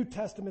that the New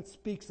Testament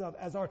speaks of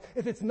as ours?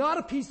 If it's not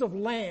a piece of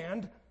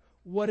land,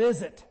 what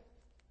is it?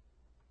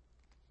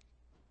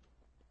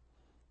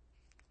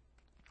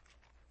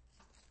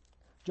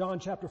 John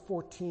chapter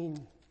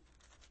 14,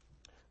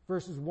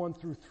 verses 1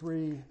 through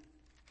 3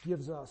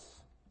 gives us,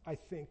 I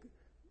think,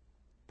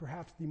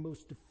 perhaps the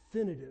most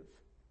definitive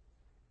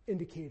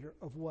indicator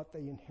of what the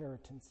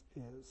inheritance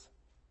is.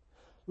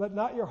 Let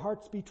not your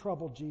hearts be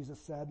troubled, Jesus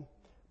said.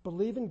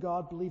 Believe in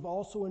God, believe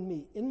also in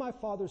me. In my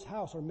Father's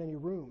house are many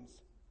rooms.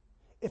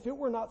 If it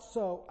were not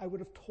so, I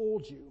would have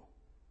told you.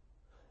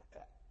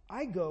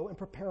 I go and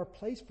prepare a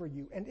place for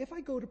you. And if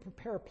I go to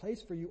prepare a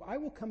place for you, I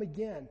will come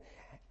again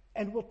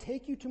and will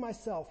take you to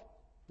myself.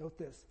 Note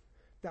this,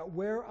 that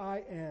where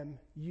I am,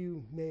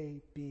 you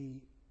may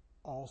be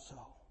also.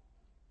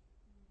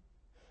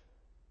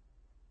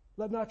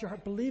 Let not your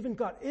heart believe in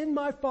God. In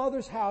my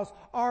Father's house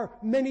are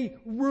many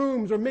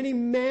rooms or many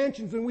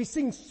mansions, and we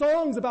sing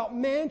songs about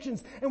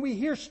mansions and we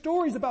hear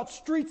stories about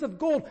streets of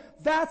gold.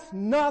 That's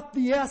not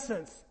the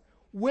essence.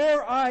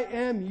 Where I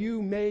am,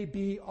 you may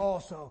be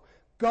also.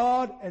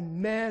 God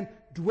and man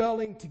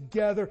dwelling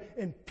together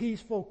in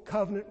peaceful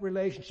covenant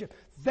relationship.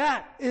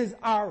 That is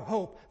our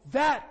hope.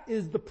 That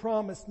is the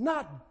promise.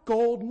 Not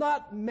gold,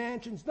 not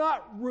mansions,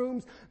 not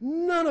rooms,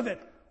 none of it.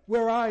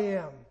 Where I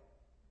am,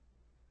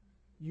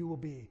 you will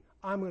be.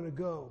 I'm going to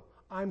go.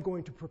 I'm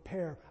going to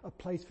prepare a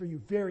place for you.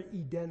 Very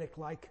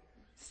Edenic-like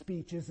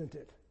speech, isn't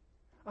it?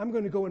 I'm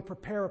going to go and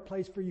prepare a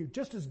place for you.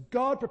 Just as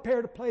God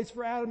prepared a place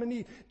for Adam and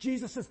Eve,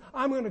 Jesus says,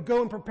 I'm going to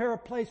go and prepare a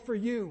place for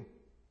you.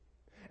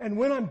 And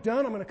when I'm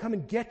done, I'm going to come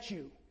and get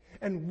you.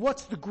 And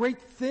what's the great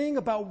thing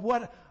about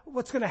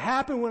what's going to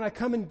happen when I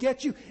come and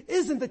get you?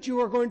 Isn't that you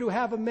are going to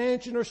have a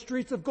mansion or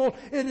streets of gold.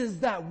 It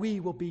is that we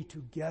will be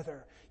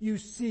together. You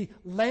see,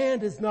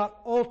 land is not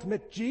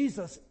ultimate.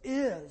 Jesus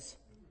is.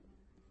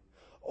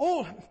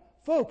 Oh,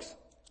 folks,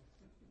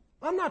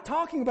 I'm not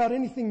talking about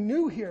anything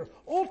new here.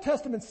 Old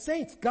Testament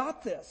saints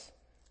got this.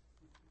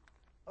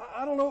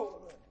 I don't know.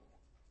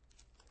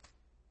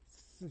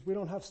 Since we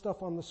don't have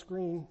stuff on the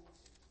screen,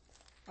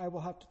 I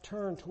will have to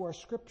turn to our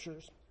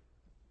scriptures.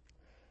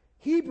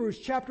 Hebrews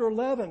chapter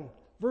 11,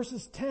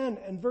 verses 10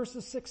 and verse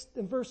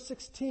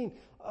 16.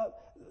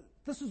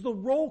 This is the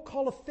roll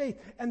call of faith.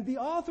 And the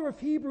author of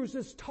Hebrews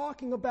is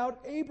talking about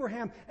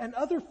Abraham and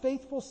other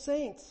faithful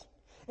saints.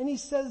 And he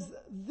says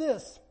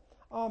this,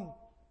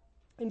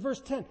 in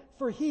verse 10,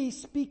 for he,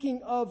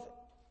 speaking of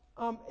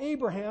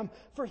Abraham,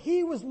 for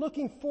he was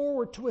looking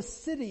forward to a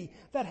city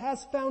that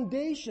has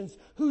foundations,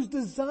 whose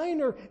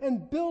designer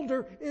and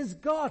builder is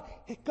God.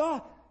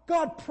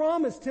 God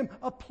promised him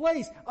a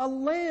place, a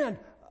land,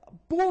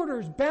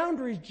 borders,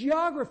 boundaries,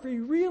 geography,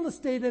 real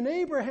estate, and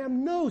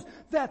Abraham knows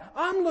that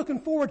I'm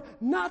looking forward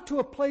not to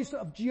a place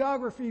of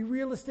geography,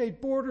 real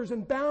estate, borders,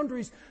 and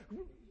boundaries,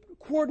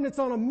 coordinates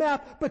on a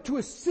map, but to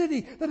a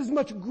city that is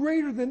much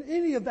greater than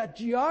any of that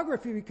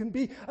geography can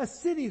be, a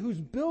city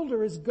whose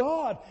builder is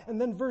God.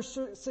 And then verse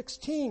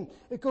 16,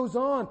 it goes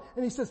on,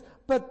 and he says,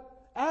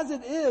 but as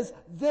it is,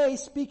 they,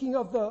 speaking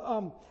of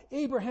the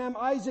Abraham,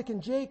 Isaac,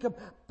 and Jacob,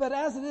 but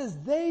as it is,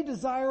 they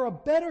desire a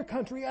better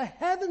country, a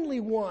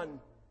heavenly one.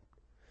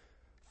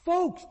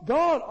 Folks,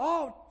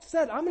 God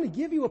said, I'm going to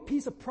give you a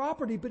piece of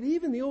property, but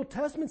even the Old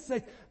Testament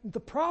says the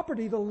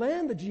property, the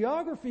land, the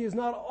geography is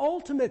not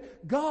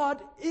ultimate.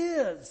 God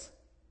is.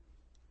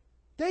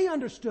 They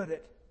understood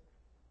it.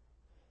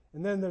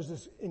 And then there's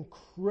this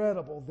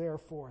incredible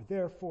therefore.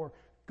 Therefore,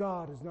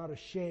 God is not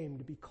ashamed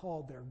to be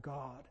called their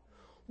God.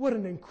 What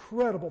an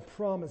incredible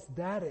promise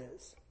that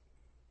is.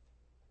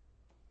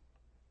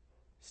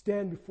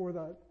 Stand before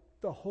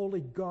the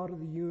holy God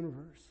of the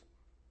universe.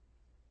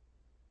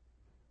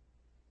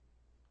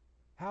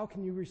 How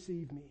can you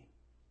receive me?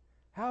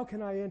 How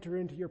can I enter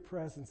into your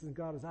presence? And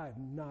God is, I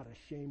am not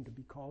ashamed to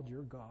be called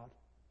your God.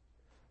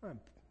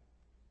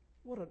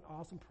 What an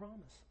awesome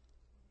promise.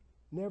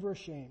 Never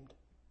ashamed.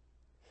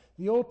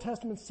 The Old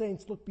Testament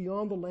saints looked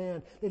beyond the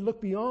land. They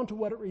looked beyond to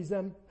what it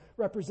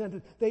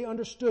represented. They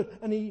understood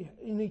an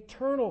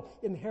eternal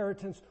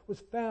inheritance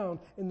was found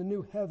in the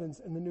new heavens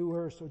and the new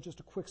earth. So just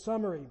a quick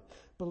summary.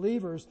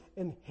 Believers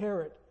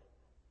inherit.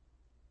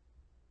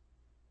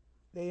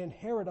 They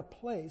inherit a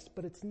place,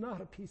 but it's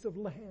not a piece of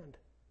land.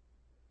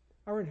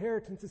 Our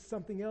inheritance is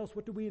something else.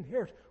 What do we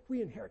inherit?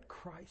 We inherit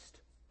Christ.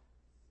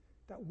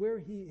 That where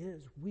he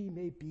is, we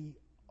may be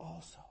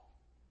also.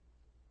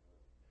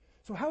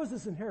 So how is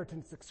this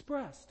inheritance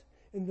expressed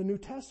in the New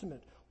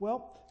Testament?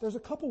 Well, there's a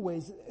couple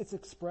ways it's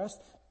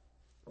expressed.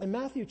 In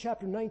Matthew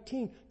chapter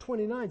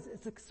 19:29,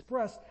 it's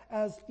expressed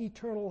as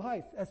eternal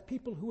life, as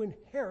people who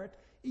inherit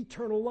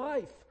eternal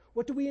life.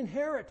 What do we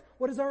inherit?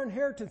 What is our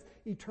inheritance?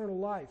 Eternal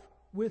life.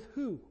 With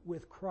who?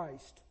 With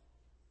Christ.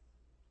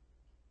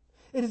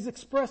 It is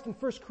expressed in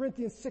 1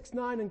 Corinthians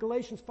 6:9 and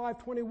Galatians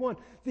 5:21.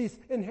 This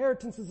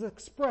inheritance is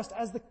expressed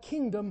as the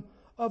kingdom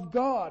of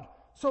God.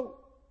 So,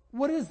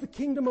 what is the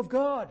kingdom of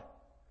God?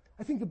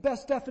 I think the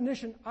best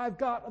definition I've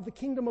got of the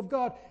kingdom of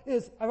God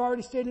is, I've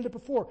already stated it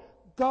before,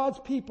 God's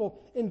people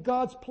in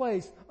God's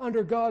place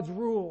under God's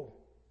rule.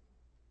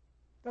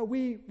 That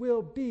we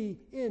will be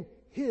in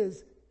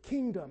his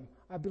kingdom.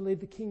 I believe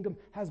the kingdom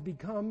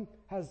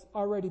has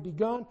already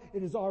begun.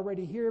 It is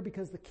already here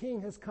because the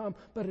King has come,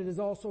 but it is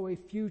also a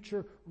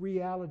future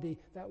reality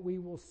that we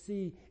will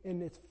see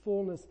in its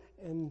fullness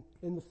and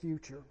in the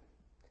future.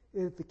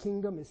 The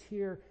kingdom is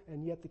here,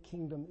 and yet the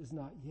kingdom is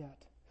not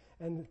yet.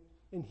 And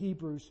in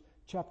Hebrews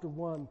chapter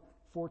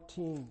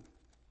 1:14,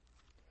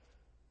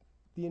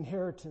 the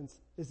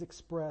inheritance is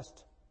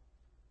expressed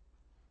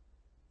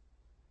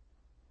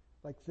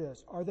like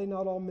this. Are they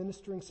not all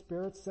ministering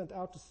spirits sent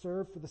out to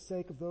serve for the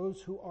sake of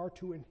those who are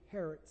to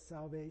inherit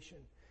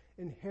salvation?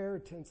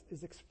 Inheritance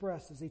is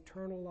expressed as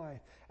eternal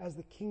life, as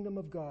the kingdom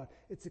of God.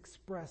 It's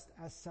expressed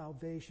as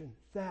salvation.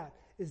 That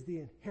is the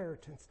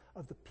inheritance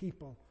of the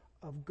people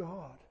of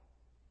God,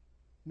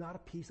 not a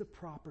piece of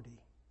property.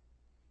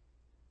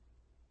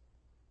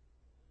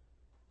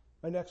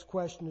 My next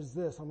question is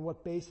this: on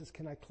what basis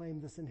can I claim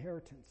this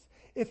inheritance?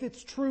 If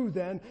it's true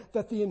then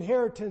that the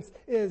inheritance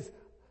is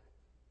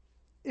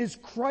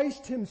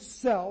Christ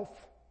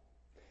himself,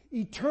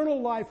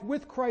 eternal life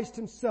with Christ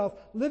himself,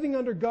 living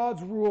under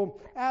God's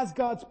rule as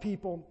God's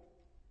people.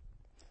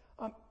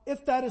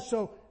 If that is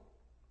so,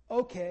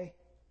 okay,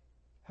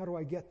 how do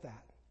I get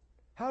that?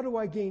 How do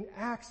I gain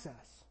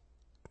access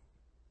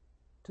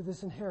to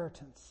this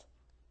inheritance?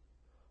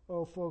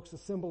 Oh, folks, the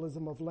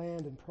symbolism of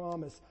land and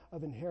promise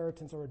of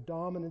inheritance are a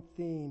dominant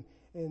theme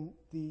in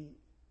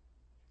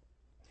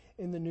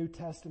the New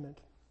Testament.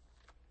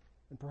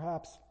 And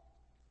perhaps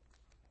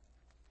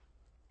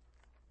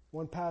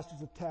one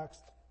passage of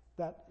text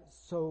that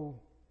so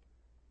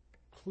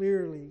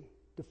clearly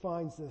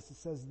defines this, it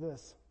says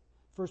this: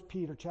 1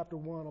 Peter chapter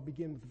 1, I'll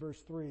begin with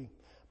verse 3.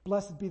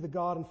 Blessed be the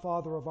God and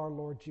Father of our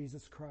Lord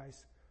Jesus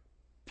Christ.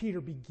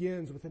 Peter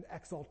begins with an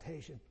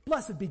exaltation.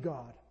 Blessed be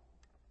God.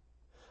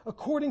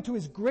 According to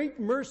his great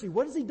mercy.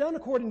 What has he done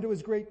according to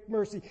his great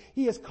mercy?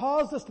 He has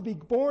caused us to be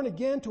born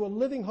again to a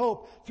living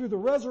hope through the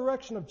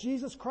resurrection of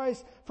Jesus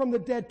Christ from the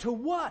dead. To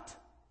what?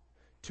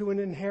 To an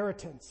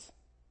inheritance.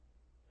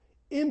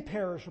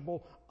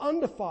 Imperishable,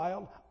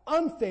 undefiled,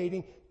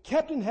 unfading,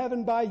 kept in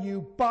heaven by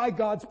you, by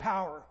God's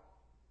power.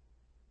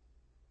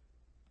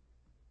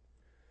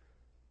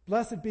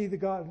 Blessed be the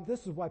God.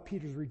 This is why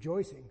Peter's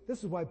rejoicing. This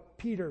is why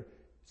Peter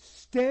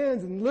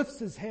stands and lifts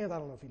his hands. I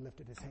don't know if he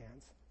lifted his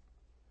hands.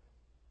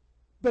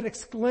 But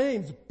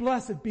exclaims,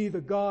 blessed be the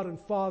God and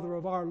Father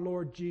of our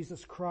Lord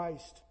Jesus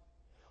Christ.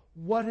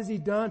 What has he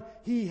done?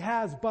 He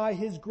has, by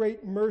his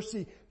great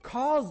mercy,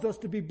 caused us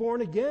to be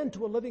born again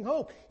to a living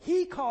hope.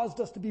 He caused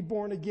us to be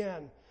born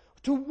again.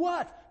 To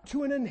what?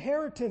 To an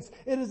inheritance.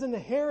 It is an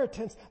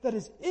inheritance that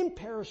is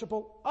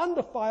imperishable,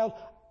 undefiled,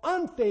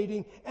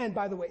 unfading, and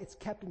by the way, it's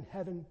kept in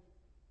heaven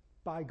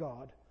by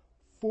God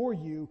for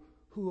you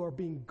who are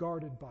being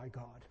guarded by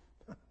God.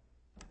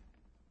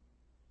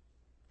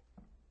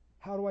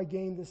 How do I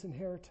gain this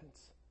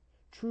inheritance?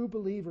 True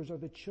believers are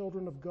the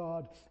children of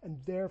God and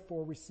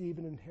therefore receive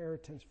an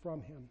inheritance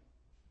from him.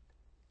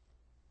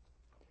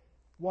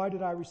 Why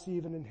did I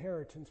receive an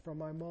inheritance from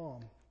my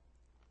mom?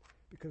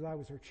 Because I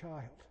was her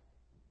child.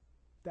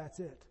 That's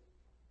it.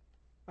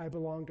 I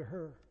belong to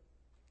her.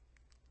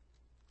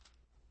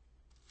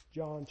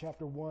 John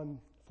chapter 1,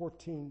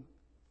 14,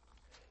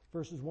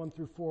 verses 1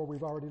 through 4.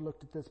 We've already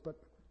looked at this, but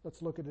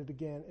let's look at it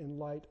again in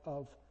light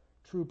of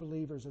true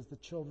believers as the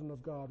children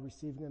of God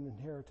receiving an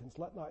inheritance.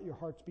 Let not your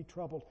hearts be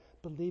troubled.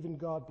 Believe in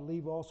God.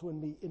 Believe also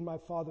in me. In my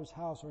Father's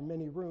house are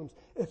many rooms.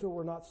 If it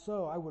were not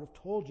so, I would have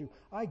told you.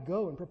 I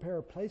go and prepare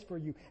a place for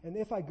you. And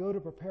if I go to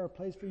prepare a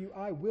place for you,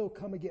 I will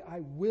come again. I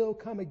will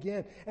come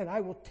again. And I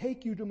will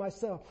take you to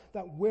myself,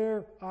 that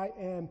where I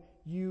am,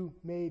 you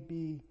may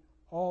be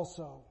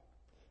also.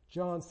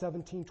 John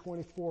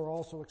 17:24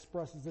 also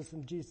expresses this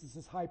in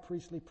Jesus' high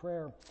priestly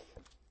prayer.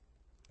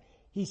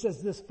 He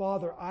says this,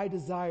 Father, I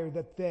desire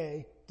that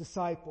they,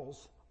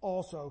 disciples,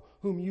 also,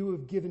 whom you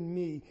have given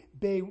me,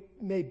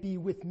 may be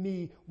with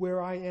me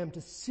where I am,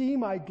 to see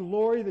my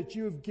glory that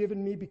you have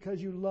given me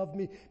because you loved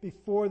me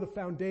before the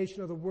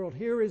foundation of the world.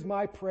 Here is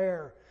my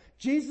prayer.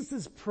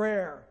 Jesus'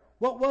 prayer.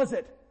 What was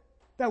it?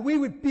 That we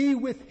would be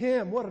with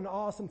him. What an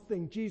awesome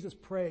thing. Jesus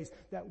prays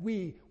that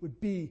we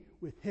would be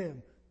with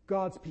him.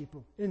 God's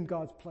people, in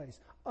God's place,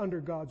 under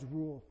God's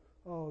rule.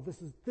 Oh,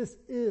 this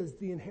is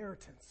the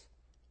inheritance.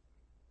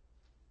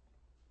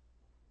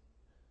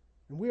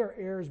 And we are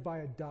heirs by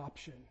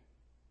adoption.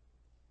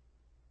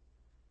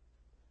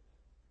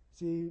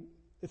 See,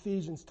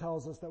 Ephesians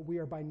tells us that we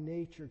are by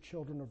nature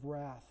children of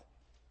wrath.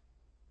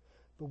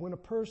 But when a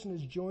person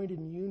is joined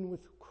in union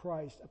with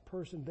Christ, a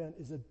person then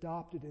is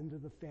adopted into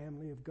the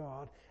family of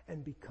God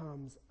and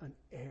becomes an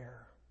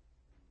heir.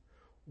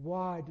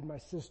 Why did my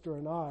sister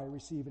and I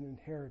receive an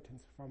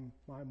inheritance from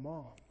my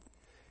mom?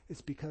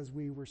 It's because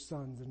we were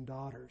sons and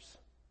daughters.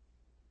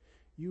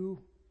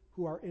 You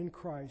who are in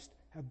Christ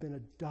have been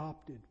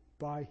adopted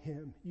by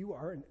him. You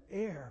are an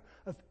heir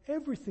of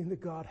everything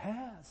that God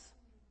has.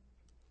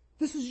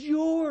 This is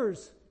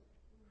yours.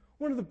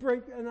 One of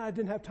the and I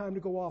didn't have time to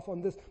go off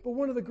on this, but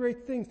one of the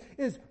great things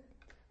is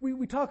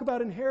we talk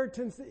about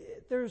inheritance.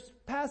 There's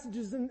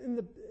passages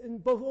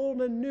in both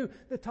Old and New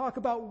that talk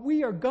about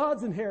we are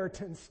God's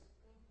inheritance.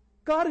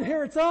 God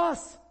inherits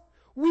us.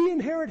 We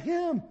inherit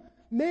him.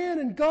 Man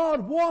and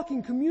God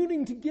walking,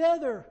 communing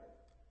together.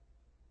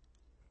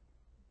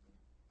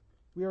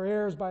 We are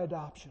heirs by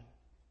adoption.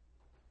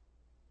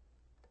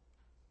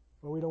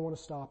 But we don't want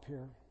to stop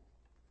here.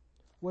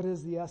 What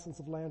is the essence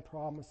of land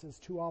promises?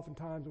 Too often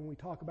times when we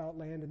talk about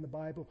land in the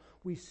Bible,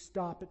 we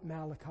stop at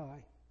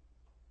Malachi.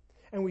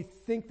 And we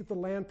think that the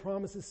land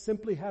promises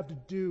simply have to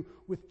do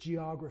with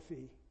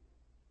geography.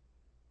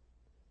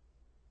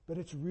 But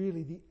it's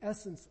really the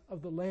essence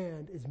of the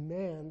land is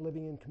man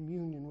living in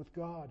communion with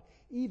God.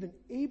 Even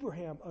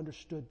Abraham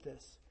understood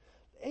this.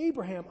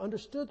 Abraham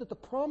understood that the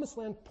promised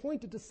land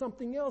pointed to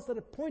something else, that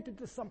it pointed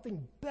to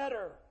something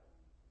better.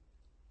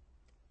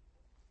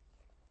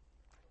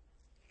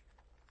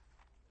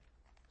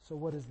 So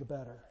what is the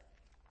better?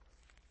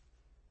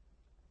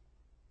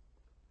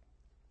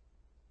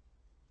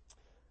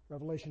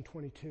 Revelation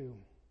 22.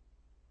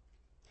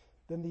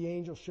 Then the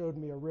angel showed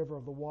me a river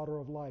of the water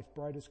of life,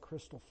 bright as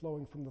crystal,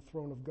 flowing from the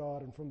throne of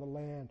God and from the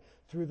Lamb,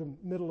 through the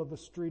middle of the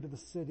street of the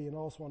city, and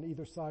also on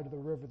either side of the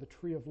river, the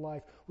tree of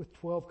life, with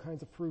 12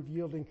 kinds of fruit,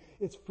 yielding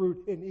its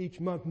fruit in each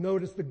month.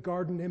 Notice the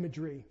garden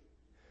imagery.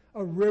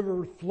 A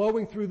river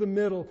flowing through the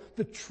middle,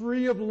 the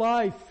tree of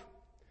life.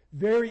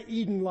 Very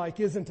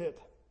Eden-like, isn't it?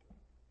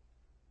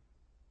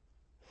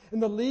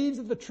 And the leaves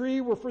of the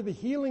tree were for the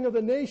healing of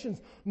the nations.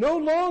 No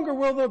longer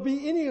will there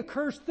be any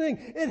accursed thing.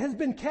 It has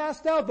been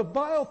cast out. The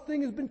vile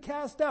thing has been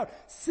cast out.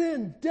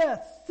 Sin,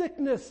 death,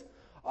 sickness,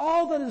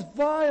 all that is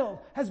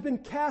vile has been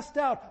cast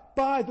out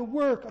by the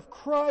work of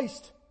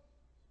Christ.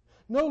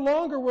 No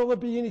longer will there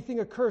be anything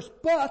accursed,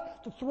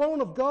 but the throne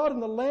of God and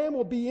the Lamb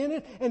will be in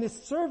it, and His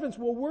servants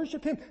will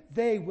worship Him.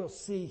 They will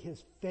see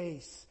His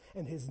face,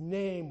 and His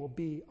name will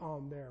be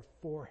on their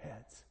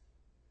foreheads.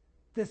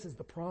 This is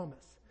the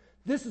promise.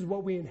 This is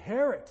what we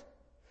inherit.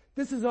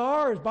 This is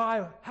ours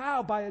by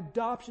how? By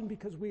adoption,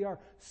 because we are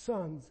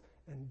sons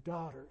and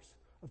daughters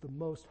of the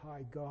Most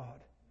High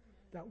God.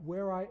 That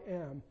where I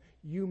am,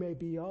 you may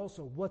be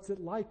also. What's it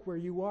like where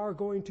you are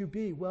going to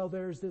be? Well,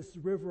 there's this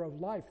river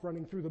of life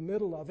running through the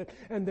middle of it,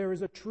 and there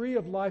is a tree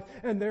of life,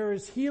 and there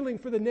is healing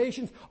for the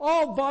nations.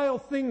 All vile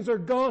things are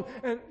gone,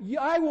 and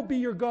I will be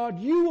your God,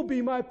 you will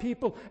be my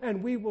people,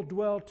 and we will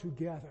dwell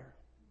together.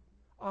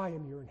 I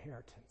am your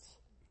inheritance.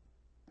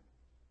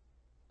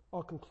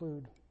 I'll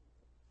conclude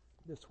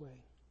this way.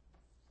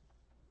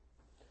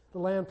 The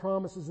land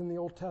promises in the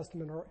Old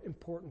Testament are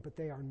important, but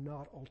they are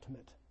not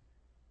ultimate.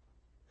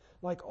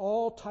 Like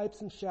all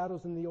types and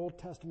shadows in the Old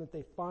Testament,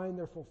 they find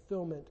their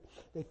fulfillment,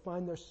 they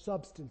find their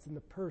substance in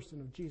the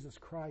person of Jesus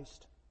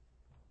Christ.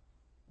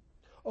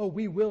 Oh,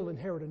 we will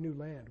inherit a new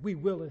land. We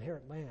will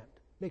inherit land.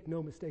 Make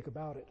no mistake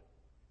about it.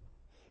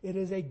 It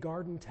is a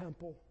garden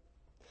temple.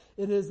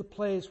 It is the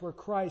place where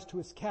Christ, who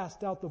has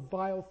cast out the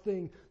vile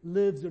thing,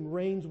 lives and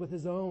reigns with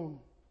His own.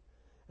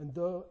 And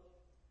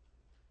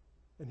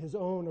His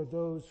own are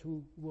those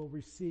who will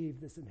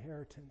receive this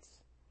inheritance.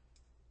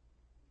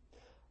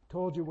 I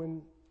told you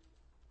when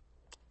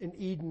in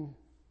Eden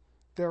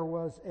there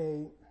was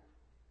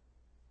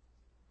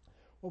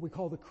what we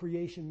call the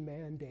creation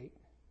mandate.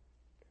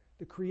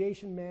 The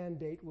creation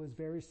mandate was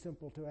very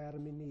simple to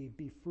Adam and Eve: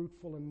 be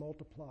fruitful and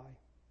multiply.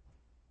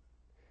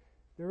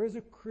 There is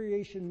a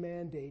creation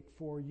mandate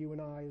for you and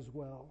I as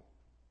well.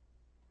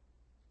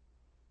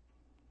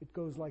 It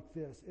goes like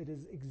this. It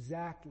is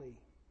exactly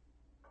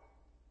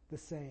the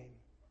same.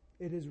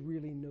 It is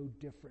really no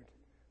different.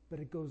 But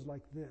it goes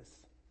like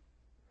this.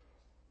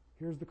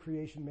 Here's the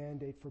creation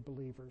mandate for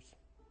believers.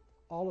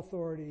 All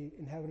authority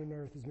in heaven and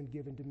earth has been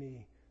given to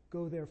me.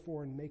 Go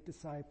therefore and make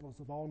disciples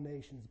of all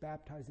nations,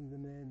 baptizing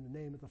them in the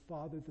name of the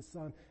Father, the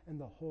Son, and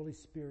the Holy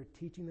Spirit,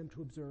 teaching them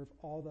to observe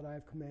all that I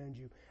have commanded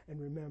you.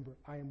 And remember,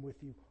 I am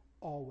with you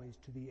always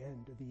to the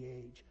end of the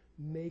age.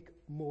 Make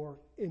more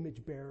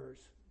image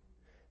bearers.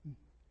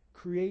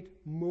 Create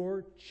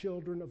more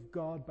children of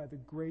God by the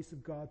grace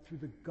of God through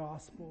the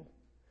gospel.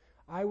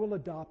 I will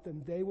adopt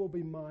them. They will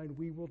be mine.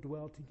 We will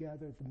dwell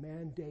together. The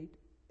mandate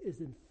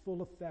is in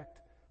full effect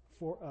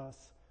for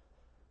us.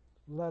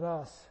 Let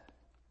us,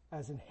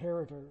 as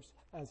inheritors,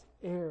 as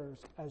heirs,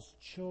 as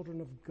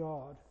children of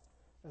God,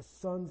 as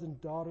sons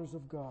and daughters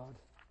of God,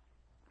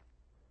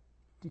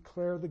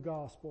 declare the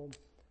gospel,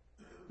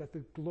 that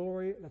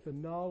the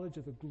knowledge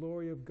of the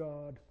glory of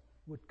God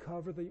would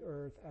cover the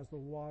earth as the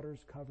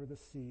waters cover the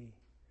sea.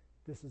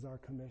 This is our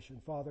commission.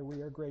 Father,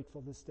 we are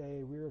grateful this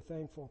day. We are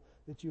thankful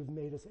that you have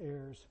made us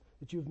heirs,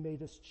 that you have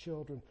made us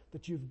children,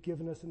 that you've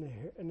given us an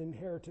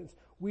inheritance.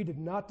 We did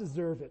not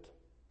deserve it.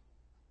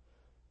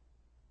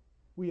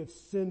 We have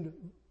sinned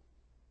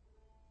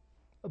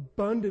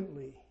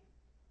abundantly.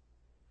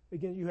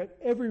 Again, you had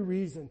every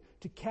reason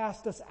to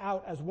cast us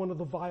out as one of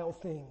the vile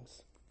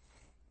things.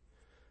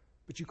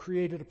 But you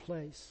created a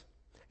place,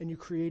 and you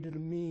created a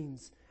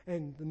means.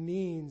 And the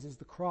means is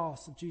the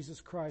cross of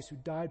Jesus Christ, who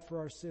died for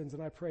our sins.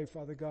 And I pray,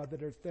 Father God,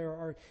 that if there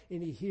are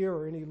any here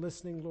or any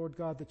listening, Lord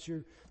God, that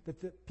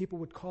the people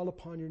would call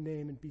upon your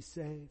name and be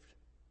saved.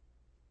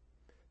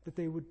 That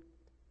they would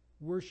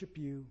worship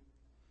you,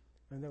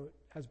 and that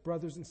as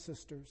brothers and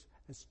sisters,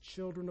 as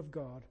children of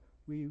God,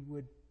 we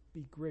would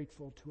be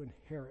grateful to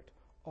inherit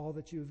all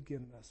that you have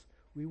given us.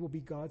 We will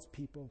be God's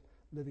people,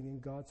 living in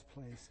God's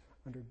place,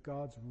 under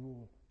God's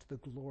rule, to the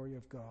glory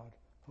of God.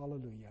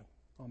 Hallelujah.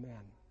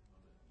 Amen.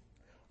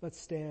 Let's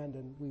stand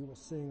and we will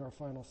sing our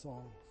final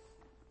song.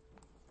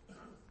 I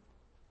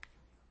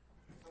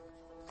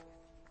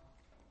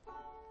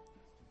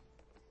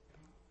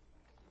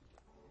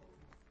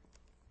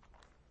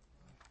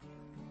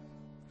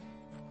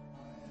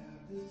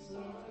have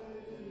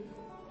decided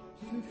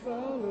to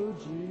follow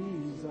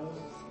Jesus.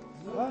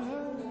 I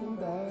haven't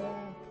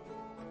back,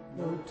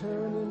 no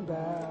turning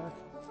back.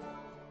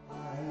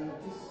 I have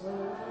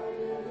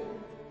decided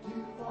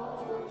to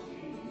follow Jesus.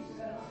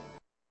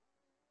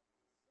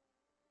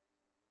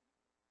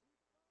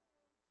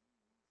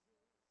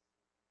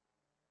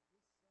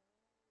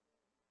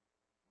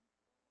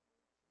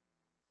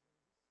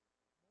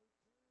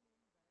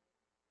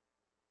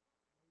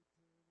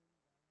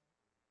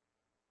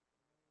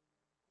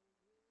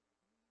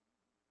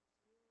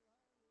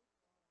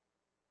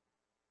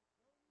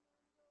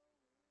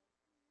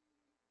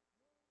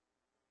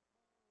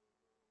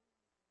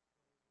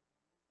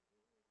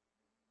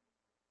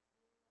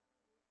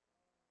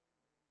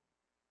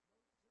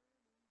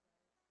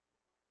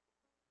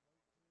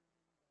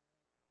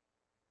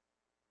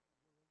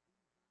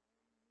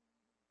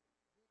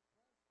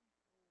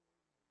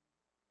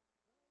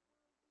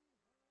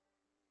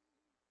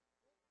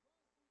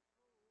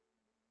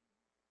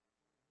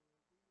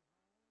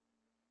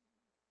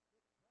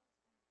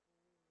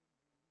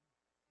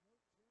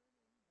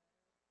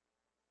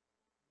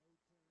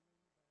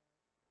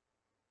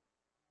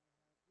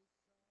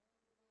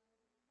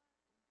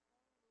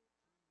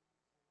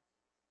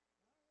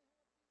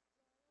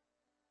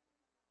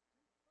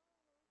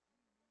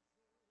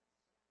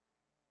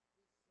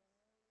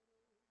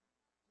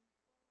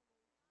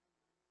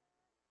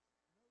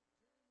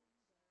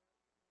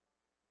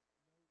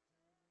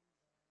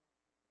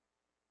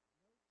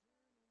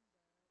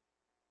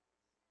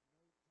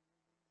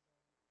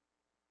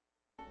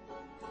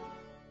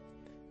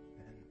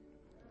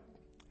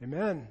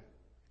 Amen.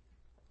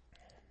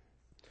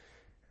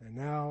 And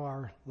now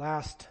our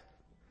last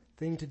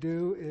thing to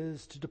do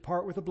is to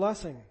depart with a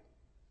blessing.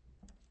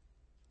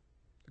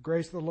 The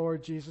grace of the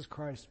Lord Jesus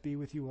Christ be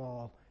with you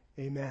all.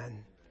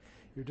 Amen.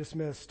 You're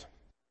dismissed.